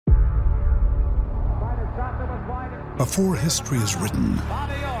Before history is written,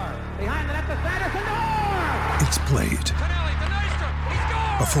 it's played.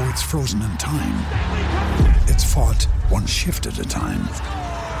 Before it's frozen in time, it's fought one shift at a time.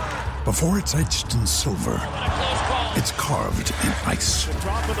 Before it's etched in silver, it's carved in ice.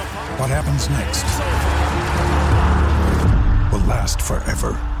 What happens next will last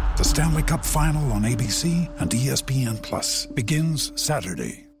forever. The Stanley Cup Final on ABC and ESPN Plus begins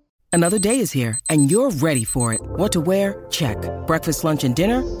Saturday. Another day is here, and you're ready for it. What to wear? Check. Breakfast, lunch, and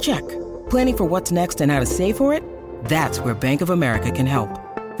dinner? Check. Planning for what's next and how to save for it? That's where Bank of America can help.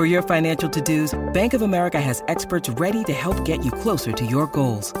 For your financial to-dos, Bank of America has experts ready to help get you closer to your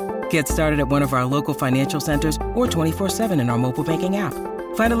goals. Get started at one of our local financial centers or 24/7 in our mobile banking app.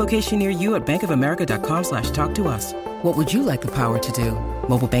 Find a location near you at bankofamerica.com/talktous. What would you like the power to do?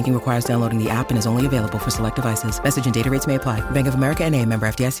 Mobile banking requires downloading the app and is only available for select devices. Message and data rates may apply. Bank of America N.A., member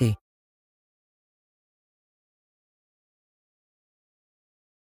FDIC.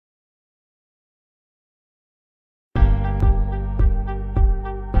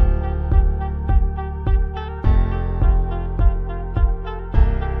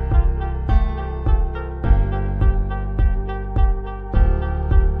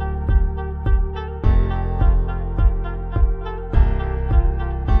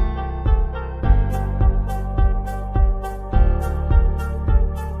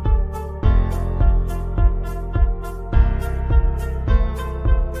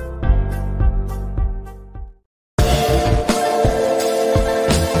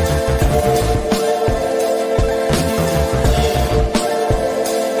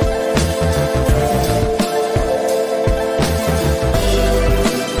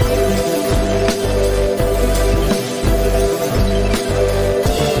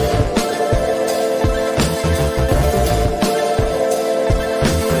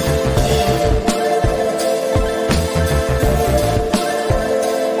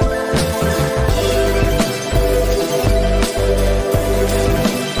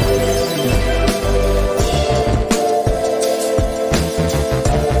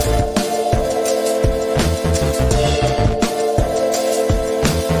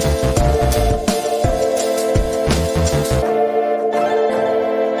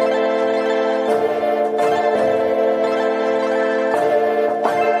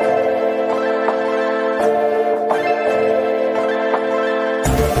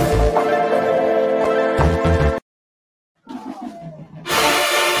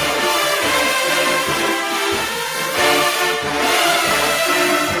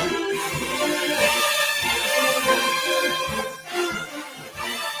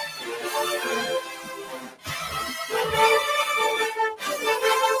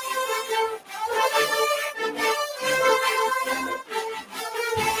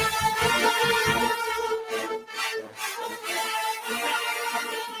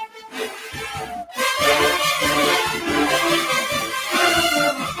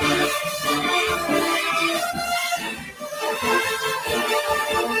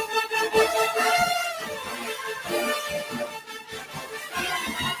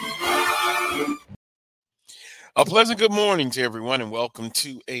 A pleasant good morning to everyone, and welcome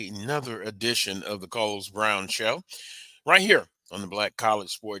to another edition of the Carlos Brown Show, right here on the Black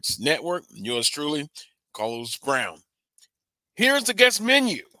College Sports Network. Yours truly, Carlos Brown. Here's the guest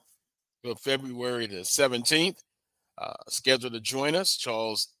menu for February the 17th. Scheduled to join us,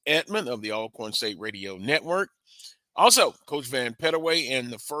 Charles Edmond of the Alcorn State Radio Network. Also, Coach Van Pettaway in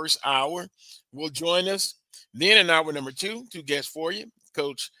the first hour will join us. Then in hour number two guests for you,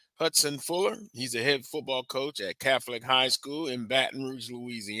 Coach Hudson Fuller. He's a head football coach at Catholic High School in Baton Rouge,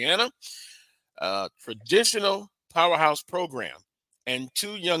 Louisiana. Traditional powerhouse program. And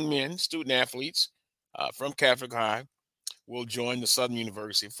two young men, student athletes from Catholic High, will join the Southern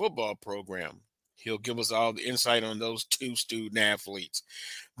University football program. He'll give us all the insight on those two student athletes.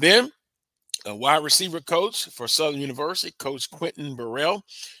 Then a wide receiver coach for Southern University, Coach Quentin Burrell.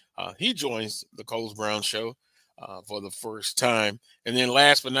 He joins the Carlos Brown Show for the first time. And then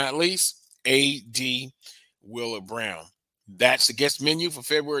last but not least, A.D. Willard Brown. That's the guest menu for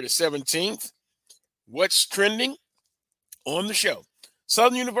February the 17th. What's trending on the show?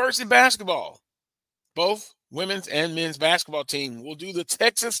 Southern University basketball. Both women's and men's basketball team will do the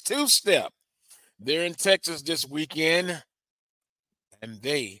Texas two-step. They're in Texas this weekend, and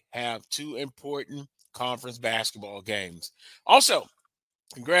they have two important conference basketball games. Also,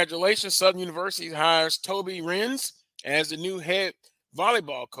 congratulations, Southern University hires Toby Renz as the new head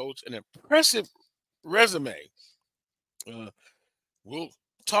volleyball coach. An impressive resume. We'll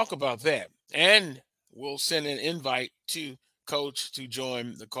talk about that. And we'll send an invite to Coach to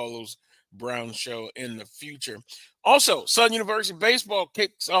join the Carlos Brown Show in the future. Also, Southern University baseball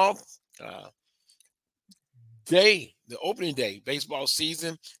kicks off the opening day baseball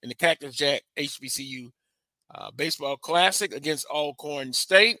season in the Cactus Jack HBCU Baseball Classic against Alcorn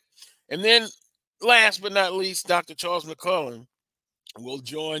State. And then last but not least, Dr. Charles McClellan will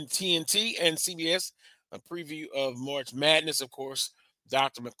join TNT and CBS, a preview of March Madness. Of course,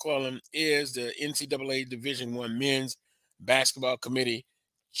 Dr. McClellan is the NCAA Division I Men's Basketball Committee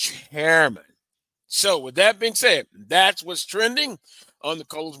chairman. So with that being said, that's what's trending on the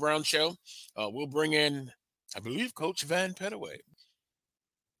Coles Brown Show. We'll bring in, I believe, Coach Van Pettaway.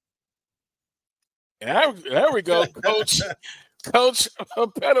 There we go, Coach. Coach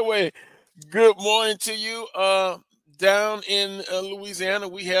Pettaway, good morning to you. Down in Louisiana,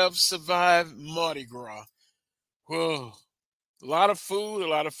 we have survived Mardi Gras. Whoa, a lot of food, a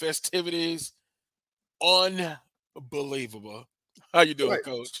lot of festivities. Unbelievable. How you doing,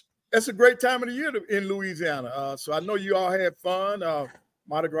 Coach? It's a great time of the year in Louisiana. So I know you all had fun.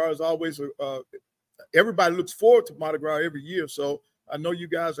 Mardi Gras is always everybody looks forward to Mardi Gras every year. So I know you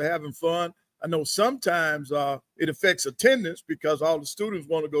guys are having fun. I know sometimes it affects attendance because all the students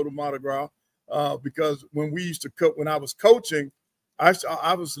want to go to Mardi Gras. Because when we used to when I was coaching,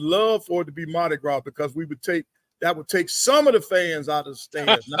 I was love for it to be Mardi Gras because that would take some of the fans out of the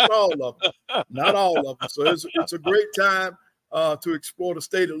stands, not all of them, not all of them. So it's a great time to explore the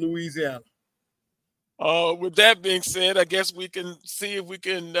state of Louisiana. With that being said, I guess we can see if we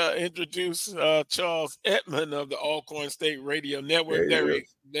can introduce Charles Edmond of the Alcorn State Radio Network.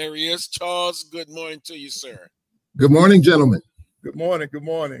 There he is. Charles, good morning to you, sir. Good morning, gentlemen. Good morning. Good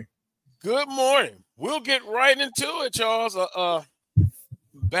morning. Good morning. We'll get right into it, Charles.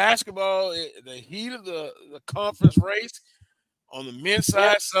 Basketball, the heat of the conference race. On the men's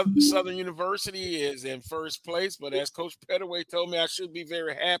side, Southern University is in first place, but as Coach Pettaway told me, I should be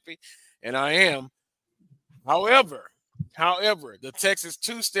very happy, and I am. However, the Texas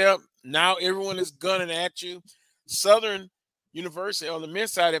two-step, now everyone is gunning at you. Southern University on the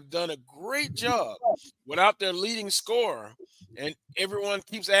men's side have done a great job without their leading scorer, and everyone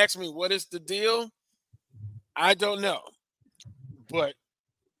keeps asking me, what is the deal? I don't know, but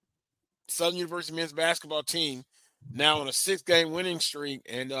Southern University men's basketball team now on a 6-game winning streak,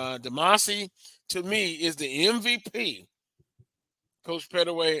 and Demasi, to me, is the MVP. Coach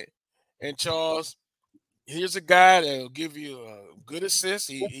Pettaway and Charles, here's a guy that will give you a good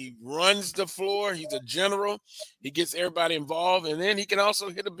assist. He runs the floor. He's a general. He gets everybody involved, and then he can also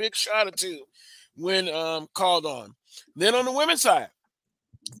hit a big shot or two when called on. Then on the women's side,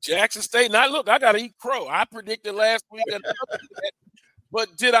 Jackson State. Now, look, I got to eat crow. I predicted last week that.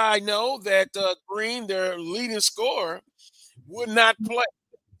 But did I know that Green, their leading scorer, would not play?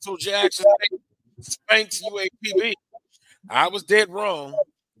 So Jackson spanks UAPB. I was dead wrong.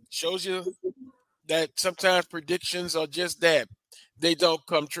 Shows you that sometimes predictions are just that. They don't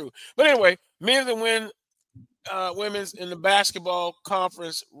come true. But anyway, men's and women's in the basketball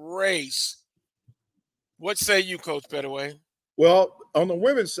conference race. What say you, Coach Pettaway? Well, on the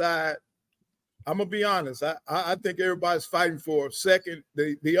women's side, I'm going to be honest. I think everybody's fighting for a second.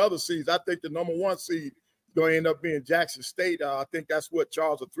 The other seeds, I think the number 1 seed is going to end up being Jackson State. I think that's what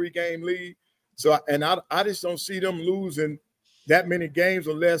Charles, a 3-game lead. So, and I just don't see them losing that many games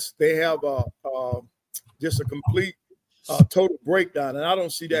unless they have just a complete total breakdown. And I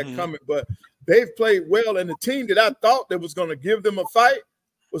don't see that coming. But they've played well. And the team that I thought that was going to give them a fight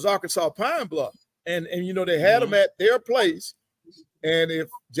was Arkansas Pine Bluff. And you know, they had them at their place. And if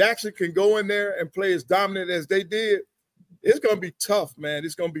Jackson can go in there and play as dominant as they did, it's going to be tough, man.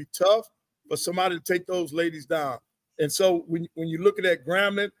 It's going to be tough for somebody to take those ladies down. And so when you're looking at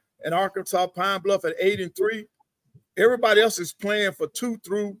Grambling and Arkansas Pine Bluff at 8-3, everybody else is playing for 2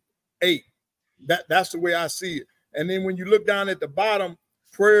 through 8. That's the way I see it. And then when you look down at the bottom,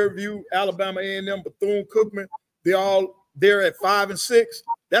 Prairie View, Alabama A&M, Bethune-Cookman, they're at 5 and 6.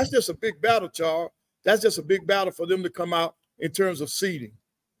 That's just a big battle, Charles. That's just a big battle for them to come out in terms of seeding.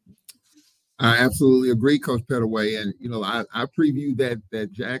 I absolutely agree, Coach Pettaway. And, you know, I previewed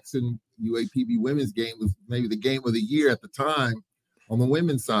that Jackson UAPB women's game was maybe the game of the year at the time on the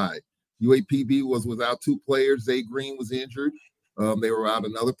women's side. UAPB was without 2 players. Zay Green was injured. They were out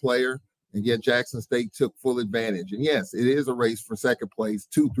another player. And yet Jackson State took full advantage. And, yes, it is a race for second place,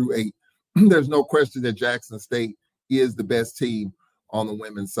 2 through 8. There's no question that Jackson State is the best team on the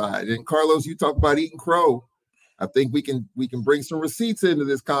women's side. And, Carlos, you talk about eating crow. I think we can bring some receipts into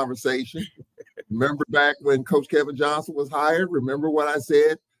this conversation. Remember back when Coach Kevin Johnson was hired? Remember what I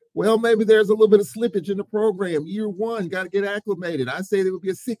said? Well, maybe there's a little bit of slippage in the program. Year 1, got to get acclimated. I say they would be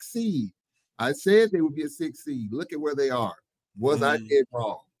a 6 seed. I said they would be a 6 seed. Look at where they are. Was I dead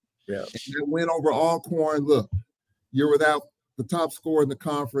wrong? Yeah. And that win over Alcorn, look, you're without the top scorer in the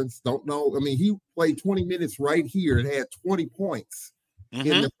conference. Don't know. I mean, he played 20 minutes right here and had 20 points in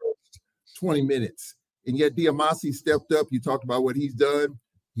the first 20 minutes. And yet Diamasi stepped up. You talked about what he's done.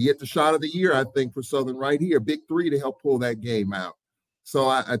 He hit the shot of the year, I think, for Southern right here. Big three to help pull that game out. So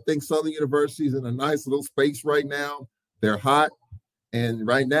I think Southern University is in a nice little space right now. They're hot. And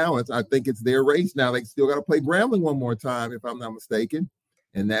right now, I think it's their race now. They still got to play Grambling one more time, if I'm not mistaken.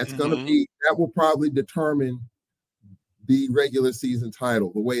 And that's going to be – that will probably determine the regular season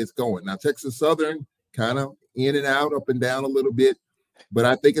title, the way it's going. Now, Texas Southern kind of in and out, up and down a little bit. But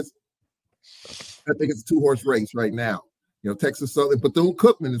I think it's a two-horse race right now. You know, Texas Southern,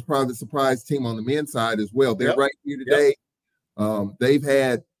 Bethune-Cookman is probably the surprise team on the men's side as well. They're right here today. They've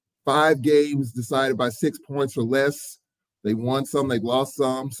had 5 games decided by 6 points or less. They won some, they've lost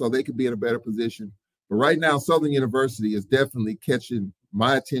some, so they could be in a better position. But right now, Southern University is definitely catching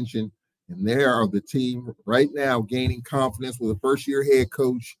my attention, and they are the team right now gaining confidence with a first-year head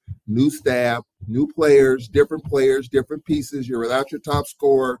coach, new staff, new players, different pieces. You're without your top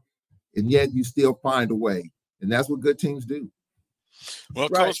scorer, and yet you still find a way. And that's what good teams do. Well,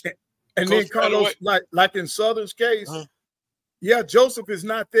 right. Coach, and then Carlos, like in Southern's case, Joseph is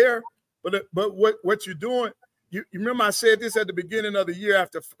not there, but what you're doing, you remember I said this at the beginning of the year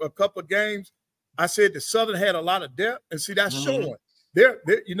after a couple of games. I said the Southern had a lot of depth, and see that's showing. Their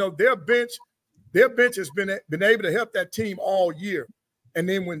bench has been able to help that team all year. And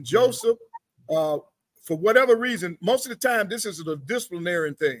then when Joseph, for whatever reason, most of the time this is a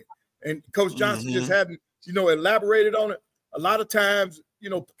disciplinary thing, and Coach Johnson just hadn't elaborated on it. A lot of times,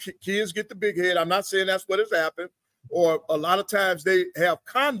 kids get the big head. I'm not saying that's what has happened. Or a lot of times they have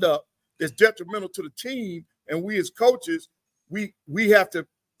conduct that's detrimental to the team, and we as coaches, we have to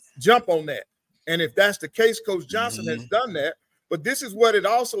jump on that. And if that's the case, Coach Johnson has done that. But this is what it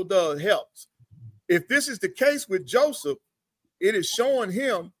also does, helps. If this is the case with Joseph, it is showing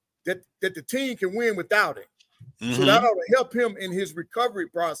him that the team can win without him. So that ought to help him in his recovery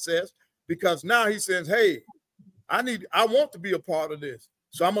process, because now he says, hey, I want to be a part of this.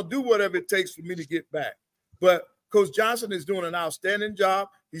 So I'm going to do whatever it takes for me to get back. But Coach Johnson is doing an outstanding job.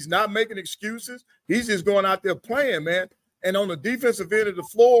 He's not making excuses. He's just going out there playing, man. And on the defensive end of the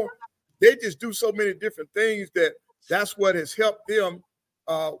floor, they just do so many different things that's what has helped them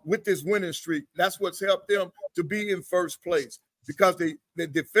with this winning streak. That's what's helped them to be in first place, because they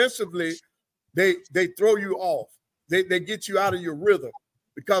defensively, they throw you off. They get you out of your rhythm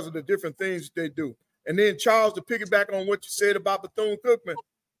because of the different things they do. And then, Charles, to piggyback on what you said about Bethune-Cookman,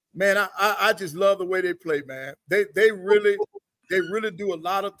 man, I just love the way they play, man. They really do a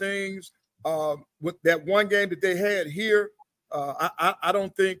lot of things. With that one game that they had here, I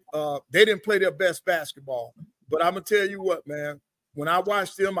don't think they didn't play their best basketball. But I'm gonna tell you what, man. When I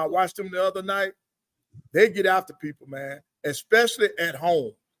watched them the other night. They get after people, man, especially at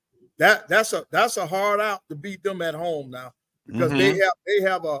home. That's a hard out to beat them at home now, because they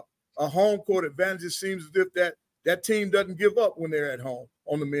have a home court advantage. It seems as if that team doesn't give up when they're at home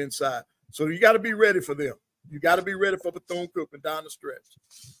on the men's side. So you got to be ready for them. You got to be ready for Bethune-Cookman down the stretch.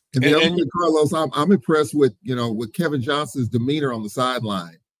 And the other thing, Carlos, I'm impressed with Kevin Johnson's demeanor on the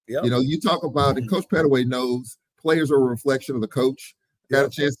sideline. Yep. You talk about, and Coach Pettaway knows players are a reflection of the coach. Got a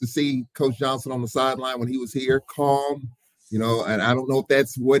chance to see Coach Johnson on the sideline when he was here, calm, and I don't know if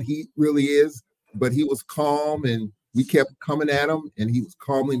that's what he really is, but he was calm, and we kept coming at him, and he was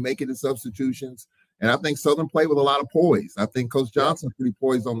calmly making the substitutions. And I think Southern played with a lot of poise. I think Coach Johnson's pretty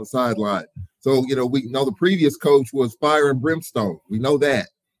poised on the sideline. So, we know the previous coach was fire and brimstone. We know that.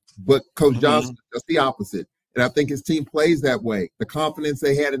 But Coach Johnson does the opposite. And I think his team plays that way. The confidence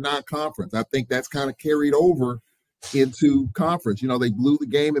they had in non-conference, I think that's kind of carried over into conference. They blew the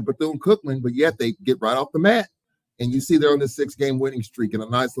game at Bethune-Cookman, but yet they get right off the mat. And you see they're on this 6-game winning streak and a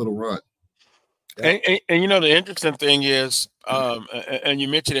nice little run. And the interesting thing is, and you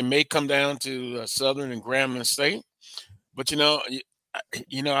mentioned it may come down to Southern and Grambling State, but I'm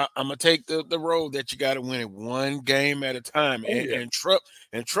gonna take the road that you got to win it one game at a time, and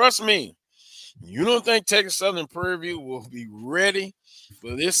trust me, you don't think Texas Southern Prairie View will be ready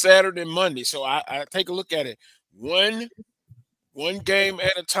for this Saturday, Monday. So I take a look at it one game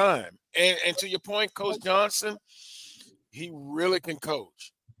at a time, and to your point, Coach Johnson, he really can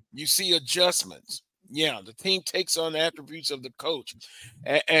coach. You see adjustments. Yeah, the team takes on the attributes of the coach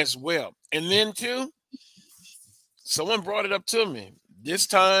as well. And then, too, someone brought it up to me. This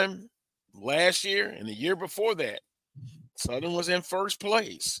time last year and the year before that, Southern was in first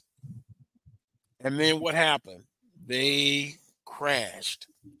place. And then what happened? They crashed.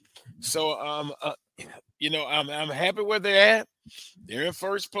 So, I'm happy where they're at. They're in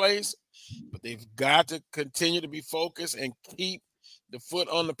first place, but they've got to continue to be focused and keep the foot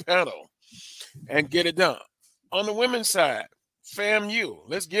on the pedal and get it done. On the women's side, FAMU,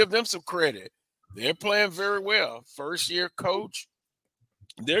 let's give them some credit. They're playing very well. First-year coach,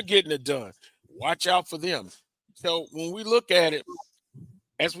 they're getting it done. Watch out for them. So when we look at it,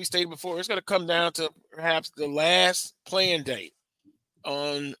 as we stated before, it's going to come down to perhaps the last playing date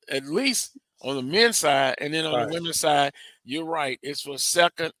on at least on the men's side, and then on the women's side, you're right. It's for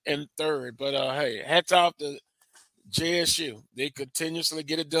second and third. But, hey, hats off to JSU. They continuously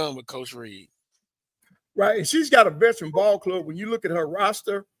get it done with Coach Reed. Right, and she's got a veteran ball club. When you look at her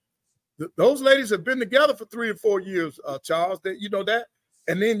roster, those ladies have been together for 3 or 4 years, Charles. You know that?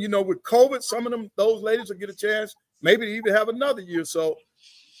 And then, with COVID, some of those ladies will get a chance maybe to even have another year. So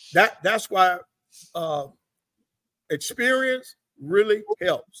that's why experience really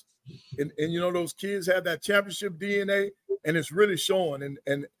helps. And those kids have that championship DNA, and it's really showing.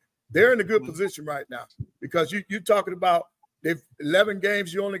 And they're in a good position right now because you're talking about they've 11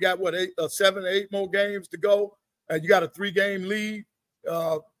 games. You only got, 7 or 8 more games to go, and you got a 3-game lead.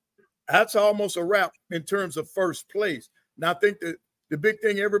 That's almost a wrap in terms of first place. Now, I think that the big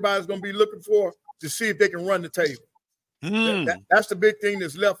thing everybody's going to be looking for to see if they can run the table. That's the big thing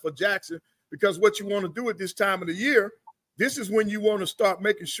that's left for Jackson, because what you want to do at this time of the year, this is when you want to start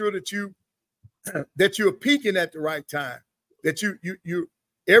making sure that you're peaking at the right time, that you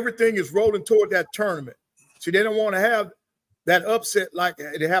everything is rolling toward that tournament. So they don't want to have that upset like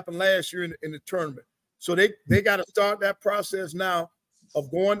it happened last year in the tournament. So they got to start that process now of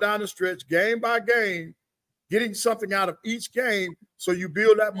going down the stretch, game by game, getting something out of each game so you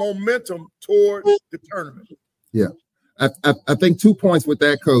build that momentum toward the tournament. Yeah. I think 2 points with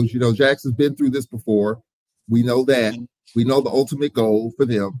that, Coach. Jackson's been through this before. We know that. We know the ultimate goal for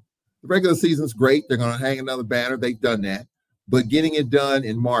them. The regular season's great. They're going to hang another banner. They've done that. But getting it done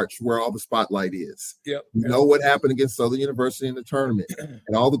in March, where all the spotlight is. Yep. We know what happened against Southern University in the tournament.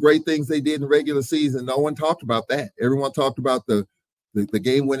 And all the great things they did in the regular season, no one talked about that. Everyone talked about the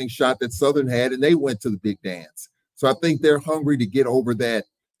game-winning shot that Southern had, and they went to the big dance. So I think they're hungry to get over that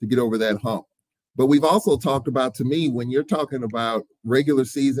hump. But we've also talked about, to me, when you're talking about regular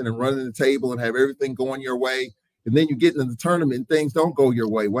season and running the table and have everything going your way, and then you get into the tournament and things don't go your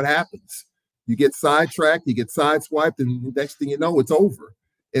way, what happens? You get sidetracked, you get sideswiped, and the next thing you know, it's over.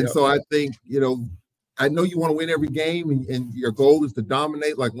 And so I think, I know you want to win every game, and your goal is to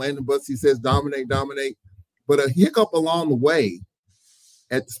dominate, like Landon Butsey says, dominate. But a hiccup along the way,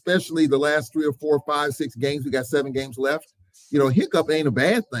 especially the last 3 or 4, 5, 6 games, we got 7 games left, hiccup ain't a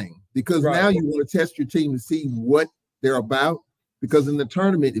bad thing, because now you want to test your team to see what they're about. Because in the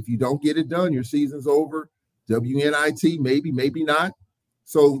tournament, if you don't get it done, your season's over. WNIT, maybe not.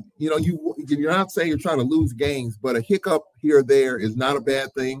 So, you're not saying you're trying to lose games, but a hiccup here or there is not a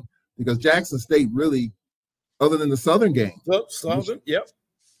bad thing, because Jackson State really, other than the Southern game,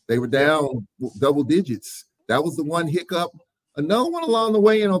 they were down double digits. That was the one hiccup. Another one along the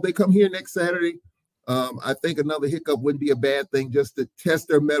way, they come here next Saturday. I think another hiccup wouldn't be a bad thing, just to test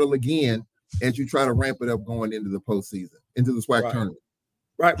their mettle again as you try to ramp it up going into the postseason, into the SWAC tournament.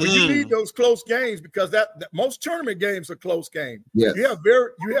 Right, but you need those close games, because that most tournament games are close games. Yes. You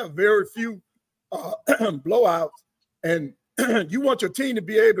have very few blowouts, and you want your team to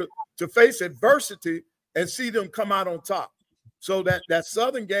be able to face adversity and see them come out on top. So that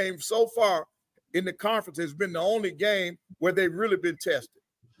Southern game so far in the conference has been the only game where they've really been tested.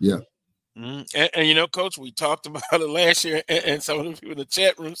 Yeah. And Coach, we talked about it last year, and some of the people in the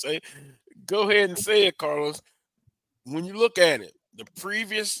chat room say, go ahead and say it, Carlos. When you look at it, the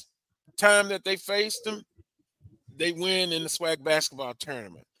previous time that they faced them, they win in the SWAC basketball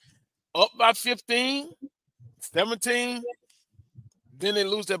tournament. Up by 15, 17, then they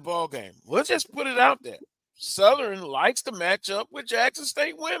lose that ball game. Let's just put it out there. Southern likes to match up with Jackson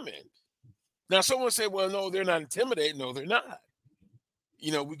State women. Now, someone say, well, no, they're not intimidated. No, they're not.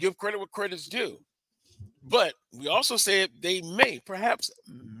 We give credit where credit's due. But we also said they may perhaps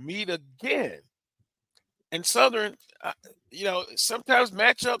meet again. And Southern, sometimes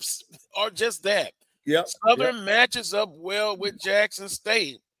matchups are just that. Southern matches up well with Jackson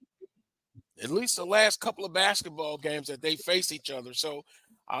State, at least the last couple of basketball games that they face each other. So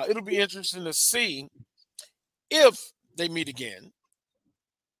it'll be interesting to see if they meet again.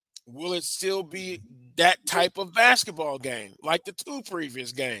 Will it still be that type of basketball game like the 2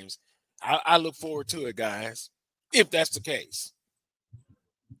 previous games? I look forward to it, guys, if that's the case.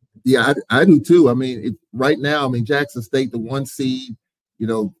 Yeah, I do too. Right now, Jackson State, the 1 seed,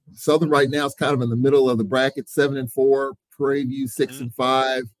 Southern right now is kind of in the middle of the bracket, 7-4, Prairie View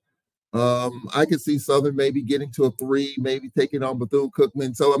 6-5. I could see Southern maybe getting to a 3, maybe taking on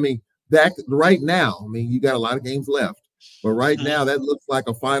Bethune-Cookman. So, I mean, that right now, I mean, you got a lot of games left. But right now, that looks like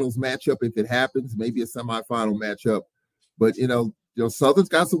a finals matchup if it happens, maybe a semifinal matchup. But, Southern's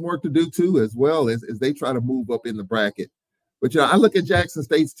got some work to do, too, as well as they try to move up in the bracket. But, I look at Jackson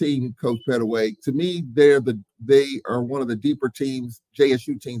State's team, Coach Pettaway. To me, they are one of the deeper teams,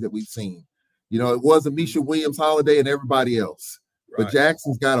 JSU teams that we've seen. It was Amisha Williams, Holiday, and everybody else. But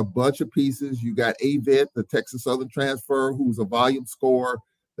Jackson's got a bunch of pieces. You got Avett, the Texas Southern transfer, who's a volume scorer.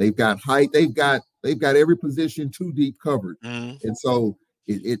 They've got height. They've got every position 2 deep covered. And so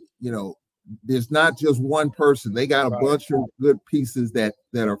there's not just one person. They got a bunch of good pieces that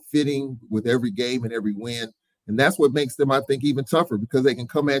are fitting with every game and every win. And that's what makes them, I think, even tougher because they can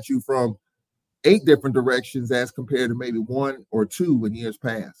come at you from 8 different directions as compared to maybe 1 or 2 in years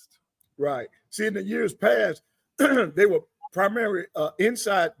past. Right. See, in the years past, they were primary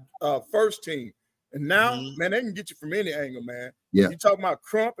inside first team. And now, man, they can get you from any angle, man. Yeah. You talking about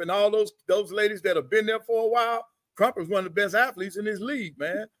Crump and all those ladies that have been there for a while. Crump is one of the best athletes in this league,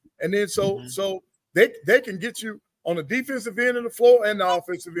 man. And then so they can get you on the defensive end of the floor and the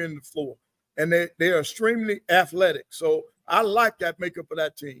offensive end of the floor. And they are extremely athletic. So I like that makeup of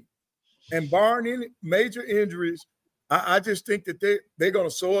that team. And barring any major injuries, I just think that they're going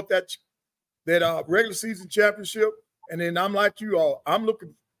to sew up that regular season championship. And then I'm like you all. I'm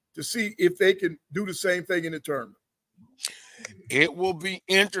looking to see if they can do the same thing in the tournament. It will be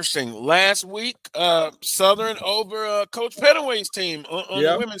interesting. Last week, Southern over Coach Pettaway's team on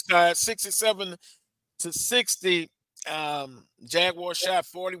the women's side, 67-60. Jaguars shot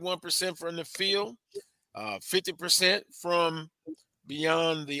 41% from the field, 50% from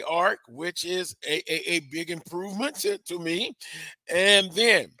beyond the arc, which is a big improvement to me. And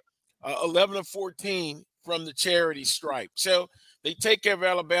then 11-14 from the charity stripe. So they take care of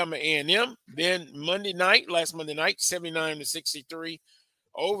Alabama A&M. Then last Monday night, 79-63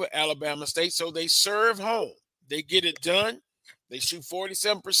 over Alabama State. So they serve home. They get it done. They shoot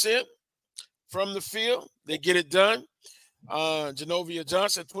 47% from the field. They get it done. Genovia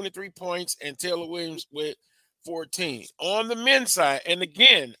Johnson, 23 points, and Taylor Williams with 14. On the men's side, and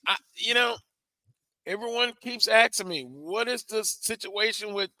again, everyone keeps asking me, what is the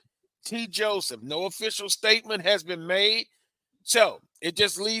situation with T. Joseph? No official statement has been made. So it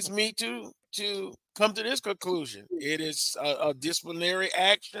just leads me to come to this conclusion. It is a disciplinary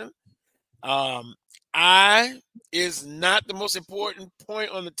action. Is not the most important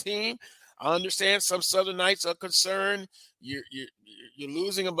point on the team. I understand some Southern Knights are concerned. You're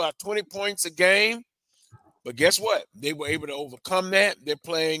losing about 20 points a game. But guess what? They were able to overcome that. They're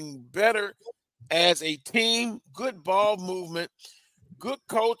playing better as a team, good ball movement, good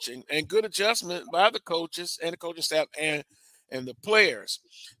coaching, and good adjustment by the coaches and the coaching staff and the players.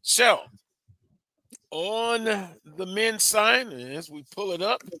 So, on the men's side, as we pull it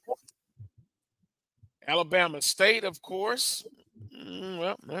up, Alabama State, of course.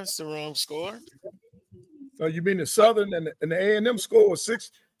 Well, that's the wrong score. So you mean the Southern and the A&M score was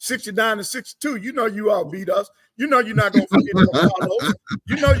 69-62. You know you all beat us. You know you're not going to forget it, Apollo.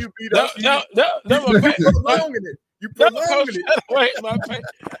 You know you beat us. No, prolonging it. You prolonging it. Wait,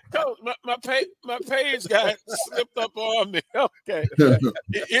 my page got slipped up on me. Okay,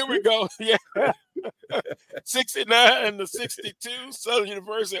 here we go. Yeah, 69-62, Southern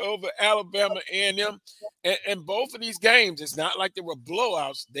University over Alabama A&M, and both of these games, it's not like they were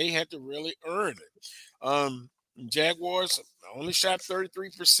blowouts. They had to really earn it. Jaguars only shot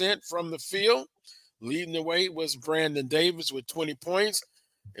 33% from the field. Leading the way was Brandon Davis with 20 points.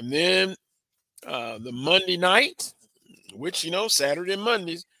 And then the Monday night, which, Saturday and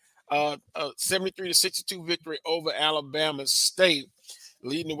Mondays, 73-62 victory over Alabama State.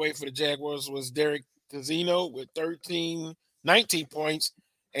 Leading the way for the Jaguars was Derek Tazzino with 19 points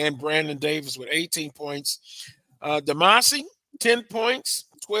and Brandon Davis with 18 points. Damasi, 10 points,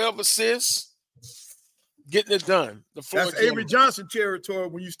 12 assists. Getting it done. That's Avery Johnson territory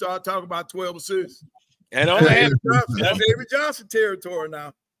when you start talking about 12 assists. And that's Avery Johnson territory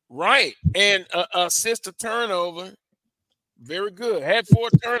now. Right. And assist to turnover. Very good. Had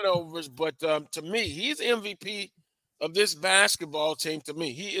 4 turnovers, but to me, he's MVP of this basketball team. To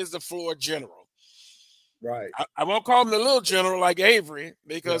me, he is the floor general. Right. I won't call him the little general like Avery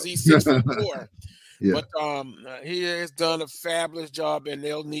because he's 6'4". But he has done a fabulous job, and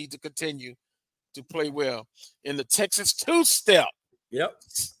they'll need to continue to play well in the Texas two-step. Yep.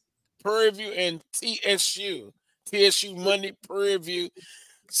 Prairie View and TSU. TSU Monday, Prairie View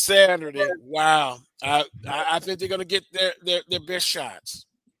Saturday. Wow. I think they're going to get their best shots.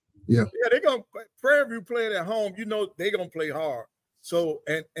 Yeah. Yeah, they're going to – Prairie View playing at home, they're going to play hard. So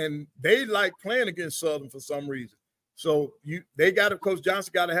and they like playing against Southern for some reason. So Coach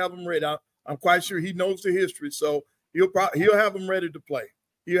Johnson got to have them ready. I'm quite sure he knows the history, so he'll have them ready to play.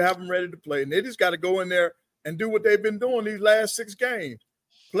 He'll have them ready to play, and they just got to go in there and do what they've been doing these last 6 games.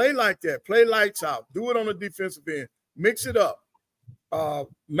 Play like that. Play lights out. Do it on the defensive end. Mix it up.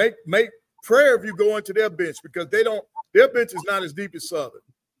 Make prayer if you go into their bench, because their bench is not as deep as Southern.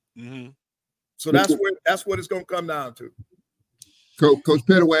 Mm-hmm. So that's what it's going to come down to. Coach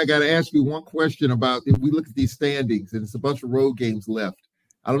Pettaway, I got to ask you one question about, if we look at these standings, and it's a bunch of road games left.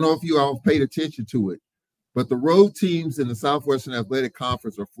 I don't know if you all paid attention to it, but the road teams in the Southwestern Athletic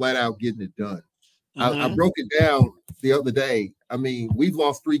Conference are flat out getting it done. Mm-hmm. I broke it down the other day. I mean, we've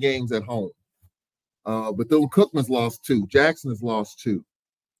lost 3 games at home. Bethune-Cookman's lost 2. Jackson has lost 2.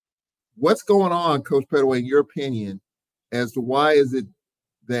 What's going on, Coach Pettaway, in your opinion, as to why is it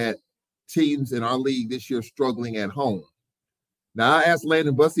that teams in our league this year are struggling at home? Now, I asked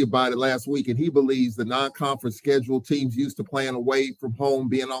Landon Bussey about it last week, and he believes the non-conference schedule, teams used to playing away from home,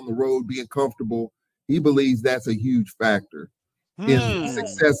 being on the road, being comfortable. He believes that's a huge factor in the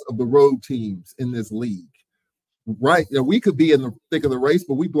success of the road teams in this league. Right. You know, we could be in the thick of the race,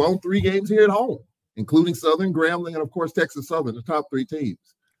 but we've blown 3 games here at home, including Southern, Grambling, and, of course, Texas Southern, the top 3 teams.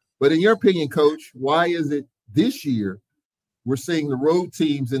 But in your opinion, Coach, why is it this year we're seeing the road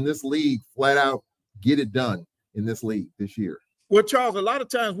teams in this league flat out get it done in this league this year? Well, Charles, a lot of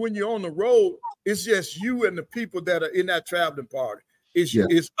times when you're on the road, it's just you and the people that are in that traveling party.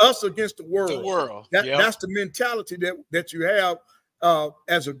 It's us against the world. The world. That's the mentality that you have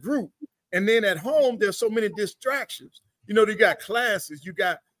as a group. And then at home, there's so many distractions. You know, you got classes, you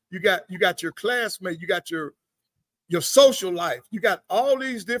got your classmates, you got your social life, you got all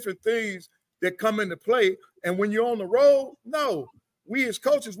these different things that come into play. And when you're on the road, no, we as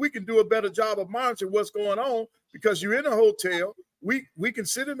coaches, we can do a better job of monitoring what's going on, because you're in a hotel. We can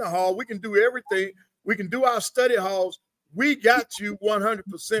sit in the hall. We can do everything. We can do our study halls. We got you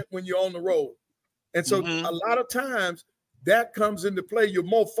 100% when you're on the road. And so a lot of times that comes into play. You're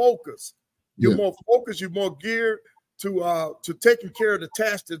more focused. You're more focused. You're more geared to taking care of the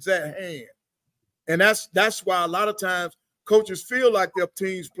task that's at hand. And that's why a lot of times coaches feel like their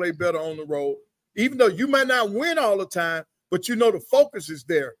teams play better on the road, even though you might not win all the time, but you know the focus is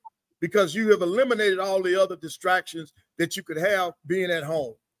there because you have eliminated all the other distractions that you could have being at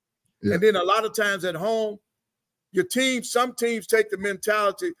home. Yeah. And then a lot of times at home, some teams take the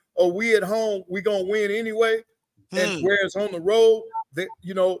mentality, oh, we at home, we're going to win anyway. And whereas on the road, they're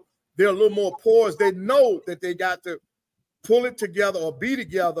a little more poised. They know that they got to pull it together or be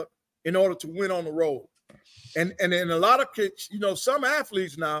together in order to win on the road. And in a lot of kids, some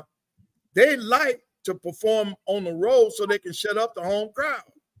athletes now, they like to perform on the road so they can shut up the home crowd.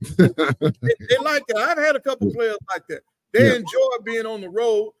 they like that. I've had a couple players like that. They enjoy being on the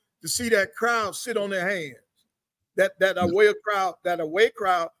road to see that crowd sit on their hands. That away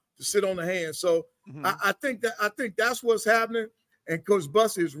crowd to sit on the hands. So I think that's what's happening. And Coach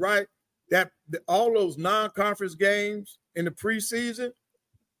Bussey is right that all those non-conference games in the preseason,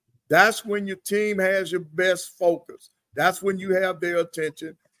 that's when your team has your best focus. That's when you have their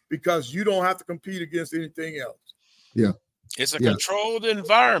attention because you don't have to compete against anything else. Yeah. It's a controlled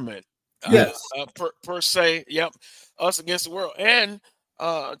environment. Yes. Per se. Yep. Us against the world. And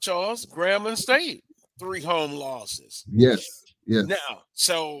Charles, Grambling State, 3 home losses. Yes. Yes. Now,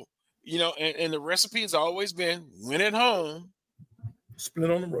 so, and the recipe has always been win at home,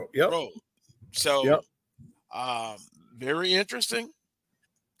 split on the road. Yep. So, very interesting.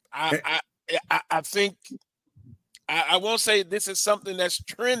 I think I won't say this is something that's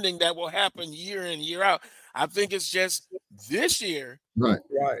trending that will happen year in, year out. I think it's just this year. Right.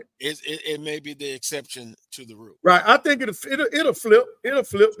 It may be the exception to the rule. Right. I think it'll flip. It'll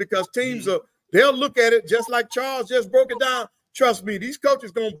flip because teams they'll look at it just like Charles just broke it down. Trust me, these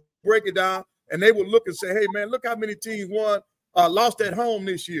coaches gonna break it down and they will look and say, "Hey man, look how many teams lost at home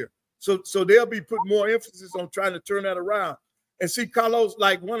this year." So they'll be putting more emphasis on trying to turn that around. And see, Carlos,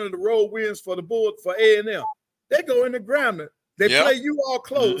 like one of the road wins for the Bulls for A&M. They go into Grambling. They play you all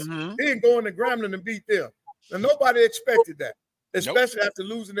close. Then go into Grambling and beat them. And nobody expected that, especially after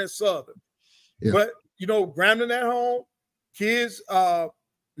losing at Southern. Yeah. But, Grambling at home, kids not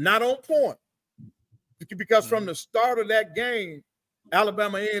on point. Because from the start of that game,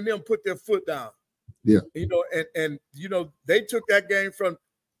 Alabama A&M put their foot down. Yeah. And they took that game from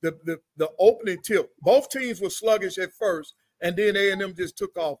the opening tip. Both teams were sluggish at first, and then A&M just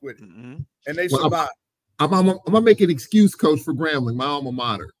took off with it. And they survived. I'm going to make an excuse, Coach, for Grambling, my alma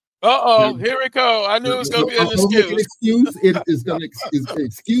mater. Here we go. I knew it was going to be an excuse.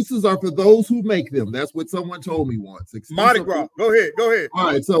 Excuses are for those who make them. That's what someone told me once. Mardi Gras. Go ahead. All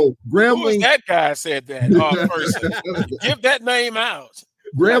right, so Grambling. Who was that guy said that? Person. Give that name out.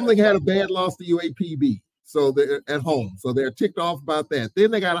 Grambling had a bad loss to UAPB, so they're at home. So they're ticked off about that.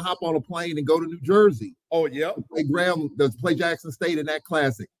 Then they got to hop on a plane and go to New Jersey. Oh, yeah. Play Jackson State in that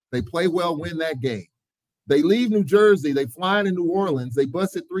classic. They play well, win that game. They leave New Jersey. They fly into New Orleans. They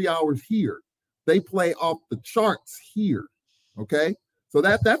busted 3 hours here. They play off the charts here. Okay, so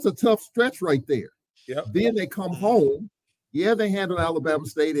that's a tough stretch right there. Yep. Then they come home. Yeah, they handled Alabama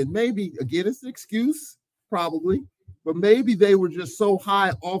State, and maybe again it's an excuse, probably, but maybe they were just so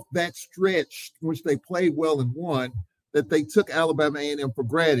high off that stretch, which they played well and won, that they took Alabama A&M for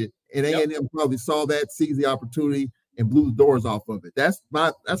granted, and A&M probably saw that, seized the opportunity, and blew the doors off of it. That's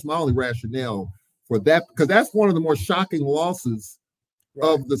my only rationale for that, because that's one of the more shocking losses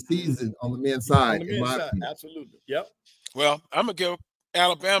of the season on the men's side. Absolutely. Yep. Well, I'm gonna give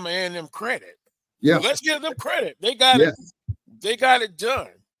Alabama A&M credit. Yeah. Well, let's give them credit. They got it. They got it done.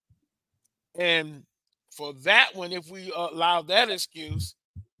 And for that one, if we allow that excuse,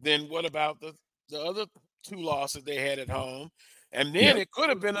 then what about the other two losses they had at home? And then it could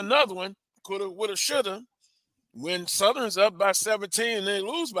have been another one. Coulda, woulda, shoulda. When Southern's up by 17 and they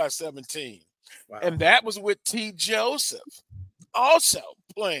lose by 17. Wow. And that was with T. Joseph also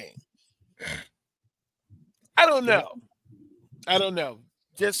playing. I don't know.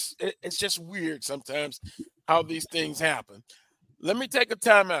 It's just weird sometimes how these things happen. Let me take a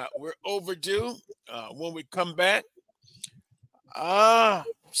timeout. We're overdue. When we come back,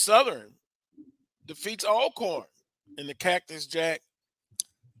 Southern defeats Alcorn in the Cactus Jack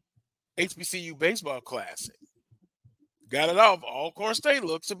HBCU Baseball Classic. Got it off. Alcorn State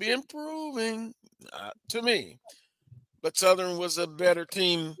looks to be improving to me. But Southern was a better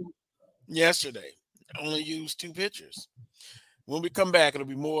team yesterday. Only used 2 pitchers. When we come back, it'll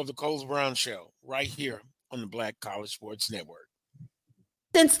be more of the Coles Brown Show right here on the Black College Sports Network.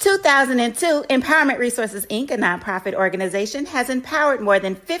 Since 2002, Empowerment Resources, Inc., a nonprofit organization, has empowered more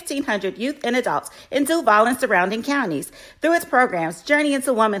than 1,500 youth and adults in Duval and surrounding counties. Through its programs, Journey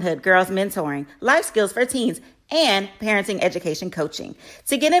into Womanhood, Girls Mentoring, Life Skills for Teens, and parenting education coaching.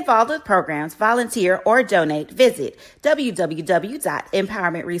 To get involved with programs, volunteer, or donate, visit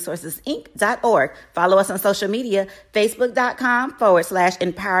www.empowermentresourcesinc.org. Follow us on social media,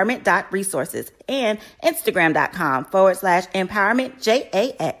 facebook.com/empowerment.resources and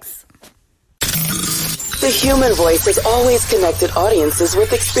instagram.com/empowermentJAX. The human voice has always connected audiences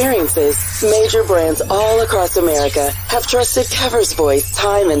with experiences. Major brands all across America have trusted Kever's voice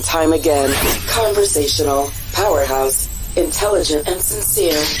time and time again. Conversational, powerhouse, intelligent, and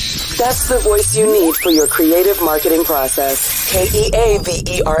sincere. That's the voice you need for your creative marketing process.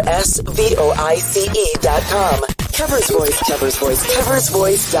 KEAVERSVOICE.com. Kever's Voice, Kever's Voice,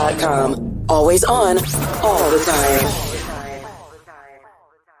 KeversVoice.com. Always on, all the time.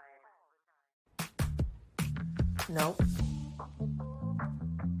 Nope.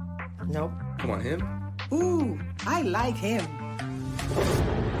 Come on, him? Ooh, I like him.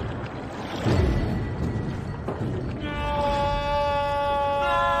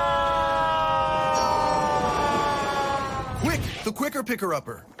 Quick, the Quicker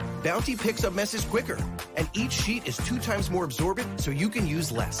Picker-Upper. Bounty picks up messes quicker, and each sheet is 2 times more absorbent, so you can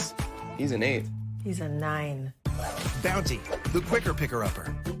use less. He's an 8. He's a 9. Bounty, the Quicker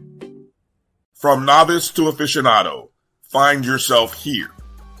Picker-Upper. From novice to aficionado, find yourself here.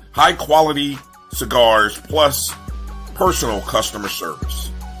 High quality cigars plus personal customer service.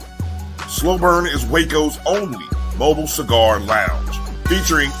 Slow Burn is Waco's only mobile cigar lounge,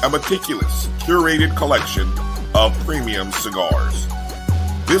 featuring a meticulous, curated collection of premium cigars.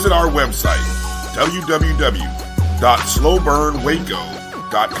 Visit our website,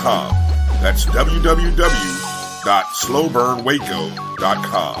 www.slowburnwaco.com. That's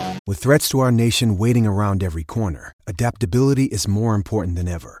www.slowburnwaco.com. With threats to our nation waiting around every corner, adaptability is more important than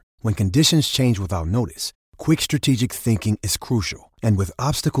ever. When conditions change without notice, quick strategic thinking is crucial. And with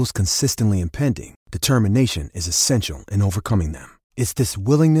obstacles consistently impending, determination is essential in overcoming them. It's this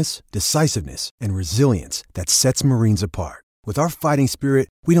willingness, decisiveness, and resilience that sets Marines apart. With our fighting spirit,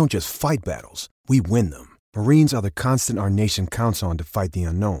 we don't just fight battles, we win them. Marines are the constant our nation counts on to fight the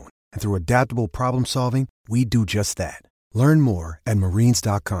unknown. And through adaptable problem solving, we do just that. Learn more at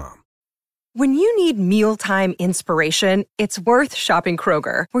Marines.com. When you need mealtime inspiration, it's worth shopping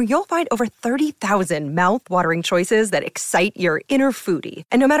Kroger, where you'll find over 30,000 mouth-watering choices that excite your inner foodie.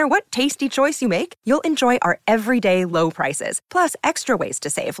 And no matter what tasty choice you make, you'll enjoy our everyday low prices, plus extra ways to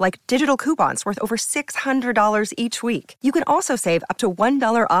save, like digital coupons worth over $600 each week. You can also save up to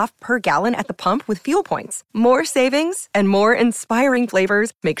 $1 off per gallon at the pump with fuel points. More savings and more inspiring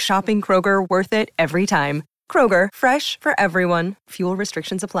flavors make shopping Kroger worth it every time. Kroger, fresh for everyone. Fuel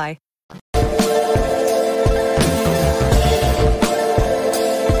restrictions apply.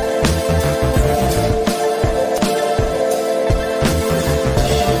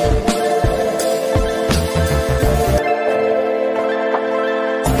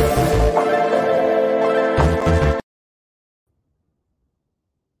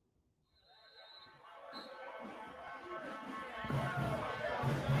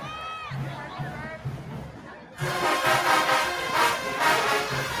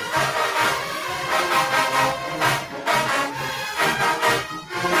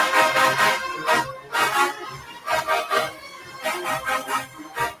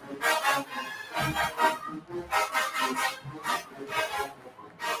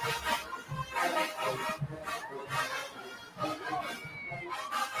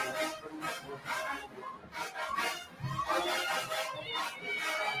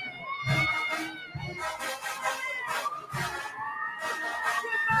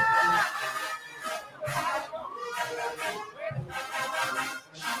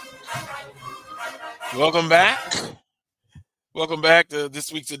 Welcome back. Welcome back to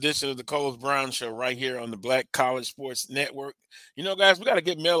this week's edition of the Carlos Brown Show right here on the Black College Sports Network. You know, guys, we got to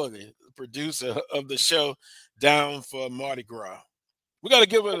get Melody, the producer of the show, down for Mardi Gras. We got to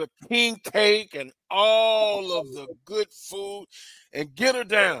give her the king cake and all of the good food and get her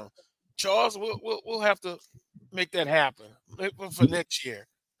down. Charles, we'll have to make that happen for next year.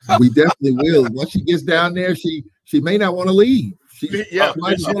 We definitely will. Once she gets down there, she may not want to leave. She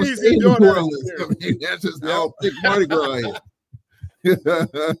might just want to stay in the Portland. I mean, that's just how thick Mardi Gras is.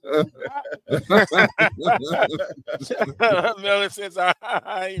 Melody says, I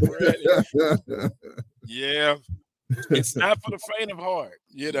ain't ready. Yeah. It's not for the faint of heart,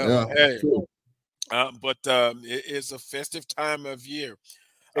 you know. Yeah, hey. Sure. But it's a festive time of year.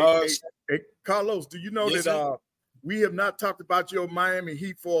 Hey, Carlos, do you know that we have not talked about your Miami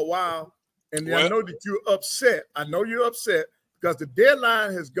Heat for a while? And I know that you're upset. I know you're upset because the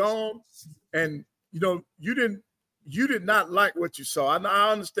deadline has gone, and you did not like what you saw.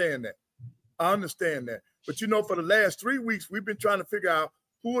 I understand that. But for the last 3 weeks, we've been trying to figure out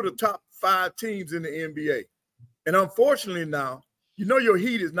who are the top 5 teams in the NBA. And unfortunately now, your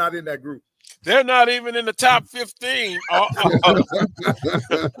Heat is not in that group. They're not even in the top 15.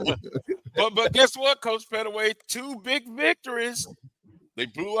 But guess what, Coach Pettaway? 2 big victories. They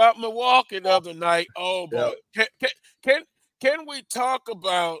blew out Milwaukee the other night. Oh, boy. Yeah. Can we talk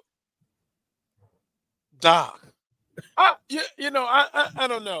about Doc? I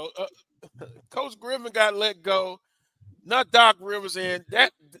don't know. Coach Griffin got let go. Not Doc Rivers in.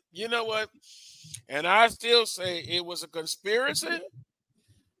 That, you know what? And I still say it was a conspiracy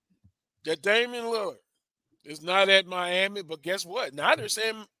that Damian Lillard is not at Miami. But guess what? Now they're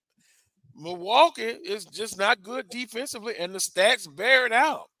saying Milwaukee is just not good defensively, and the stats bear it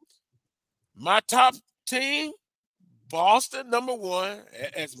out. My top team, Boston, number 1,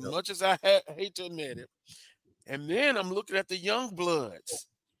 as much as I hate to admit it. And then I'm looking at the young bloods.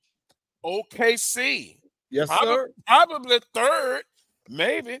 OKC. Yes, sir. Probably 3rd,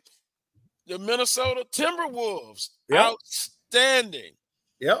 maybe. The Minnesota Timberwolves. Yep. Outstanding.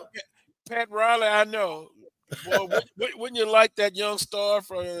 Yep. Pat Riley, I know. Boy, wouldn't you like that young star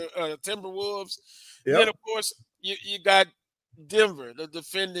for Timberwolves? Yep. Then, of course, you got Denver, the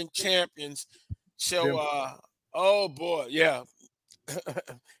defending champions. So, oh, boy, yeah.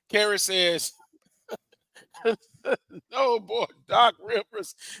 Kerry says, no, boy, Doc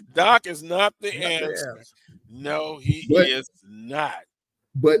Rivers. Doc is not the answer. No, he is not.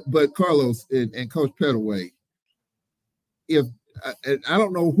 But Carlos and Coach Pettaway, I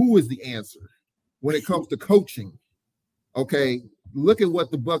don't know who is the answer when it comes to coaching. Okay, look at what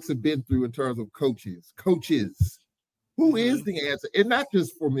the Bucks have been through in terms of coaches. Who is the answer? And not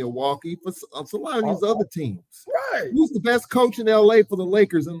just for Milwaukee, for a lot of these other teams. Right. Who's the best coach in LA for the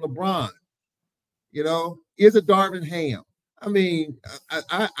Lakers and LeBron? Is it Darvin Ham? I mean,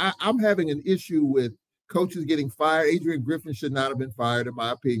 I'm having an issue with coaches getting fired. Adrian Griffin should not have been fired, in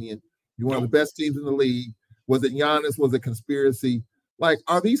my opinion. You're one of the best teams in the league. Was it Giannis? Was it conspiracy? Like,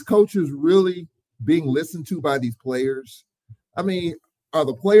 are these coaches really being listened to by these players? I mean, Are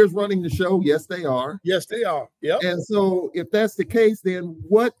the players running the show? Yes, they are. Yes, they are. Yep. And so if that's the case, then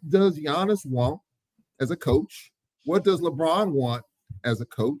what does Giannis want as a coach? What does LeBron want as a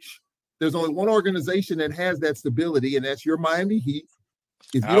coach? There's only one organization that has that stability, and that's your Miami Heat.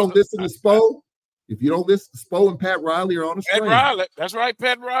 If you don't listen to Spo, Spo and Pat Riley are on the string. Pat Riley. That's right,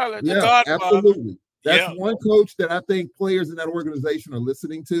 Pat Riley. Yeah, absolutely. That's one coach that I think players in that organization are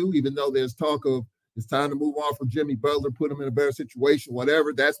listening to, even though there's talk of it's time to move on from Jimmy Butler, put him in a better situation,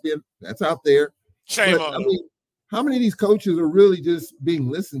 whatever. That's out there. Shame on him. How many of these coaches are really just being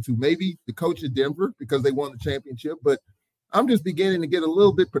listened to? Maybe the coach of Denver because they won the championship, but I'm just beginning to get a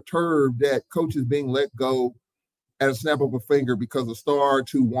little bit perturbed that coaches being let go at a snap of a finger because a star or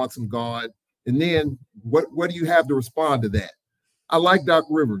two wants them gone. And then what do you have to respond to that? I like Doc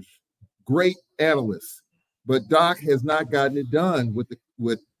Rivers, great analyst, but Doc has not gotten it done with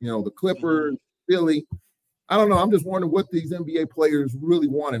the Clippers, Philly. I don't know. I'm just wondering what these NBA players really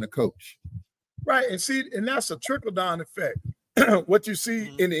want in a coach. Right. And that's a trickle-down effect. What you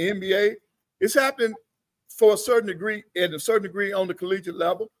see in the NBA, it's happening for a certain degree, on the collegiate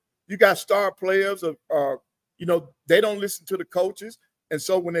level. You got star players they don't listen to the coaches. And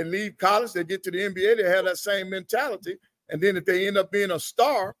so when they leave college, they get to the NBA, they have that same mentality. And then if they end up being a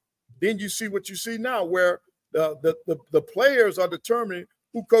star, then you see what you see now, where the players are determining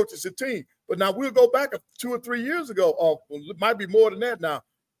who coaches the team. But now we'll go back 2 or 3 years ago, or it might be more than that now.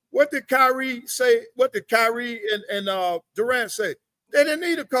 What did Kyrie say? What did Kyrie and Durant say? They didn't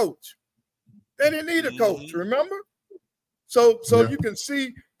need a coach. They didn't need a coach, remember? So you can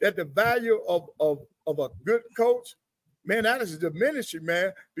see that the value of a good coach, man, that is diminishing,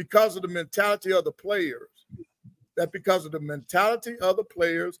 man, because of the mentality of the players. Because of the mentality of the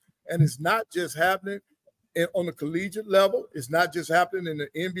players, and it's not just happening on the collegiate level. It's not just happening in the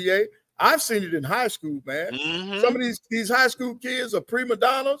NBA. I've seen it in high school, man. Some of these high school kids are prima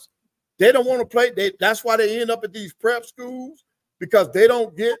donnas. They don't want to play. That's why they end up at these prep schools, because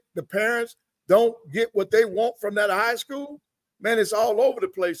the parents don't get what they want from that high school. Man, it's all over the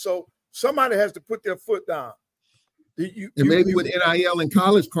place. So somebody has to put their foot down. Maybe with NIL in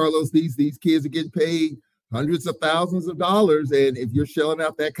college, Carlos, these kids are getting paid hundreds of thousands of dollars. And if you're shelling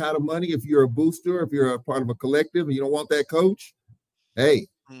out that kind of money, if you're a booster, if you're a part of a collective and you don't want that coach, hey,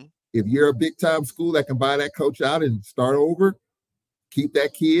 if you're a big time school that can buy that coach out and start over, keep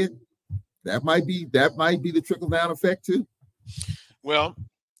that kid, that might be the trickle down effect too. Well,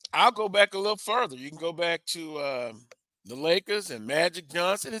 I'll go back a little further. You can go back to the Lakers and Magic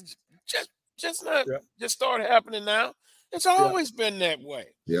Johnson. It's just started happening now. It's always been that way.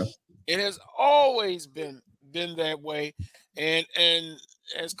 Yeah. It has always been that way. And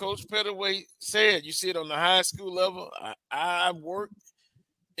as Coach Pettaway said, you see it on the high school level. I worked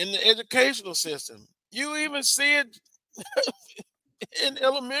in the educational system. You even see it in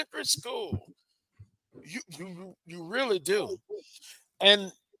elementary school. You really do.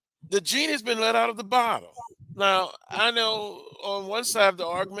 And the genie's been let out of the bottle. Now, I know on one side of the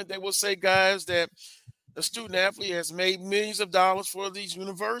argument, they will say, guys, that a student athlete has made millions of dollars for these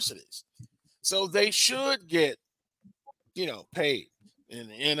universities. So they should get, paid in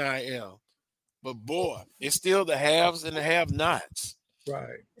the NIL. But boy, it's still the haves and the have-nots.